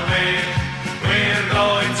Army. We're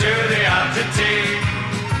going to the Argentine,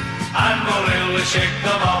 and we'll really shake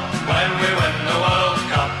them up when we win the World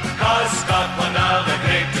Cup, 'cause Scotland are the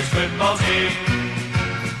greatest football team.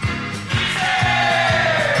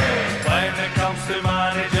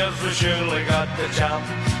 the champ.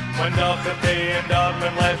 When Doherty and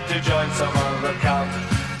Dorman left to join some other camp,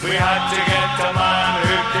 we had to get a man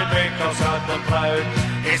who could make all Scotland proud.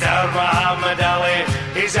 He's our Muhammad Ali,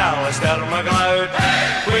 he's Alistair McLeod.